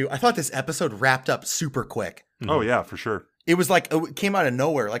the thing too. I thought this episode wrapped up super quick. Oh yeah, for sure. It was like it came out of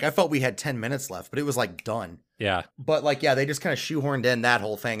nowhere. Like I felt we had 10 minutes left, but it was like done. Yeah. But like they just kind of shoehorned in that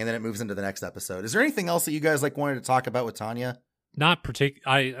whole thing, and then it moves into the next episode. Is there anything else that you guys like wanted to talk about with Tanya? Not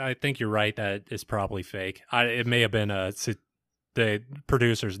I think you're right that it's probably fake. It may have been the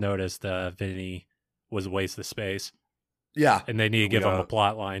producers noticed Vinny was a waste of space. Yeah. And they need to give him a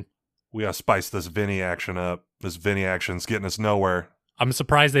plot line. We gotta spice this Vinny action up. This Vinny action's getting us nowhere. I'm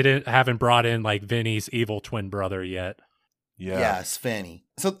surprised they haven't brought in like Vinny's evil twin brother yet. Yeah, Svenny.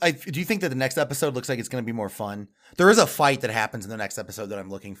 So do you think that the next episode looks like it's going to be more fun? There is a fight that happens in the next episode that I'm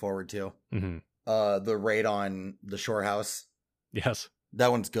looking forward to. Mm-hmm. The raid on the shore house. Yes.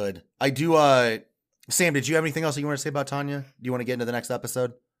 That one's good. I do, Sam, did you have anything else that you want to say about Tanya? Do you want to get into the next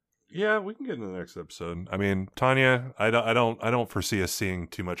episode? Yeah, we can get into the next episode. I mean, Tanya, I don't foresee us seeing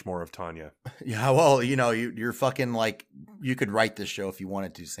too much more of Tanya. Yeah, well, you're fucking like, you could write this show if you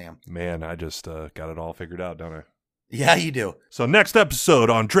wanted to, Sam. Man, I just got it all figured out, don't I? Yeah, you do. So next episode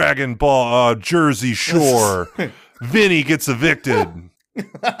on Dragon Ball Jersey Shore, Vinny gets evicted.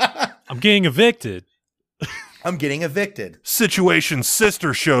 I'm getting evicted. I'm getting evicted. Situation's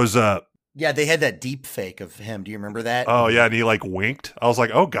sister shows up. Yeah, they had that deep fake of him. Do you remember that? Oh, yeah, and he like winked. I was like,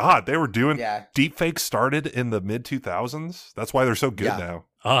 oh, God, they were doing deep fakes started in the mid-2000s. That's why they're so good now.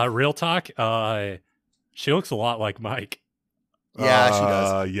 Real talk, she looks a lot like Mike. Yeah, she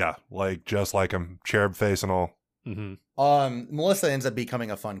does. Yeah, like just like him, cherub face and all. Mm-hmm. Melissa ends up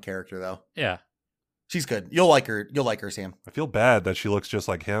becoming a fun character, though. Yeah. She's good. You'll like her. You'll like her, Sam. I feel bad that she looks just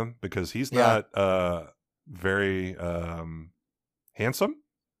like him because he's not very handsome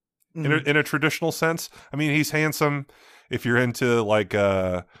in a traditional sense. I mean, he's handsome if you're into like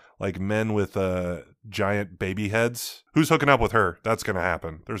men with giant baby heads. Who's hooking up with her? That's gonna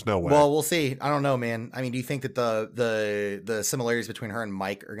happen. There's no way. Well, we'll see. I don't know, man. I mean, do you think that the similarities between her and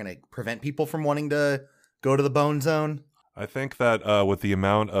Mike are gonna prevent people from wanting to go to the Bone Zone? I think that with the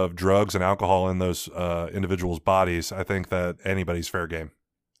amount of drugs and alcohol in those individuals' bodies, I think that anybody's fair game.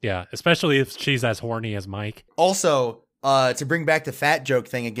 Yeah, especially if she's as horny as Mike. Also, to bring back the fat joke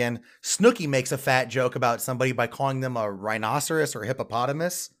thing again, Snooki makes a fat joke about somebody by calling them a rhinoceros or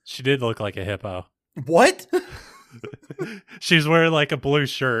hippopotamus. She did look like a hippo. What? She's wearing like a blue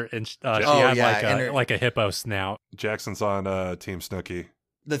shirt, and she had like a hippo snout. Jackson's on Team Snooki.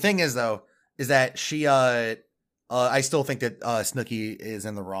 The thing is, though, is that she, I still think that Snooki is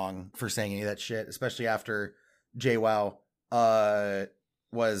in the wrong for saying any of that shit, especially after JWoww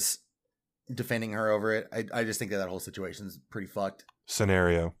was defending her over it. I just think that whole situation's pretty fucked.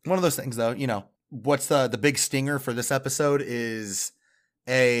 Scenario. One of those things, though, you know, what's the big stinger for this episode is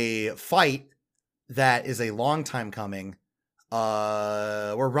a fight that is a long time coming,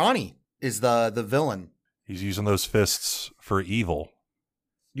 where Ronnie is the villain. He's using those fists for evil.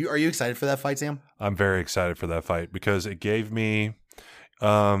 Are you excited for that fight, Sam? I'm very excited for that fight because it gave me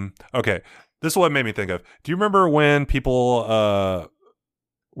okay, this is what it made me think of. Do you remember when people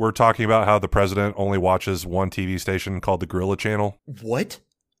were talking about how the president only watches one TV station called the Gorilla Channel? What?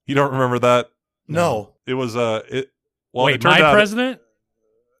 You don't remember that? No. It was wait, my president?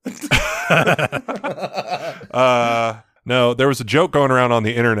 No, there was a joke going around on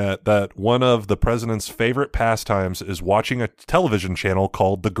the internet that one of the president's favorite pastimes is watching a television channel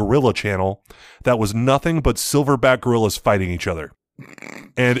called the Gorilla Channel that was nothing but silverback gorillas fighting each other.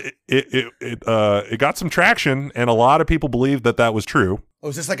 And it got some traction, and a lot of people believed that was true. Oh,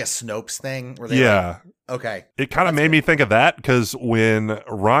 is this like a Snopes thing? Yeah. Okay. It kind of made me think of that because when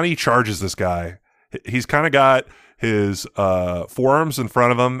Ronnie charges this guy, he's kind of got his forearms in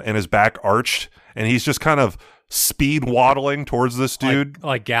front of him and his back arched, and he's just kind of speed waddling towards this dude.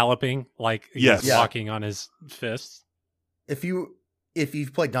 Like galloping, like he's walking on his fists. If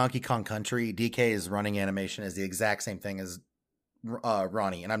you've played Donkey Kong Country, DK's running animation is the exact same thing as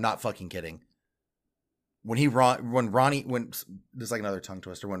Ronnie, and I'm not fucking kidding. When there's like another tongue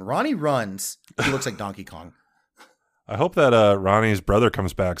twister. When Ronnie runs, he looks like Donkey Kong. I hope that Ronnie's brother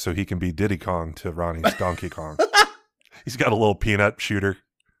comes back so he can be Diddy Kong to Ronnie's Donkey Kong. He's got a little peanut shooter.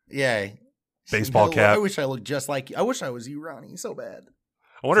 Yeah. Baseball cap. I wish I looked just like you. I wish I was you, Ronnie. So bad.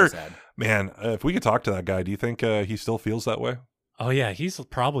 I wonder, man, if we could talk to that guy, do you think he still feels that way? Oh, yeah. He's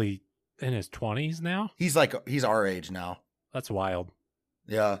probably in his 20s now. He's our age now. That's wild.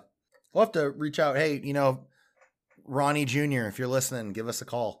 Yeah. We'll have to reach out. Hey, Ronnie Jr., if you're listening, give us a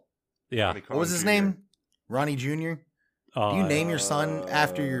call. Yeah. What was his name? Ronnie Jr.? Do you name your son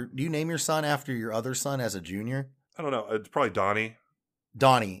after your other son as a junior? I don't know. It's probably Donnie.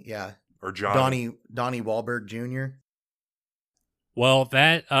 Donnie, yeah. Or Johnny. Donnie Wahlberg Jr. Well,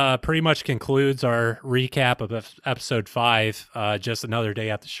 that pretty much concludes our recap of episode 5, Just Another Day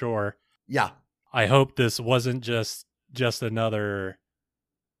at the Shore. Yeah. I hope this wasn't just another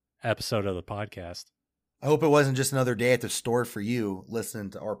episode of the podcast. I hope it wasn't just another day at the store for you listening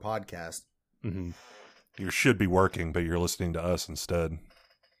to our podcast. Mm-hmm. You should be working, but you're listening to us instead.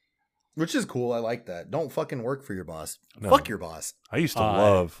 Which is cool. I like that. Don't fucking work for your boss. No. Fuck your boss. I used to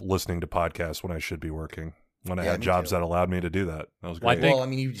love listening to podcasts when I should be working. When I had jobs that allowed me to do that. That was great. Well, I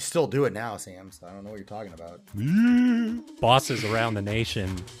mean, you still do it now, Sam, so I don't know what you're talking about. Bosses around the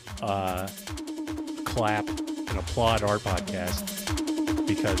nation clap and applaud our podcast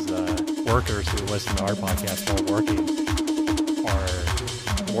because workers who listen to our podcast while working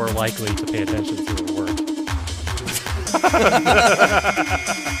are more likely to pay attention to their work.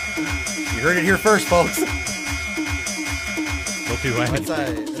 You heard it here first, folks. We'll do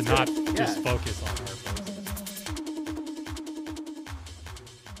anything to not just focus on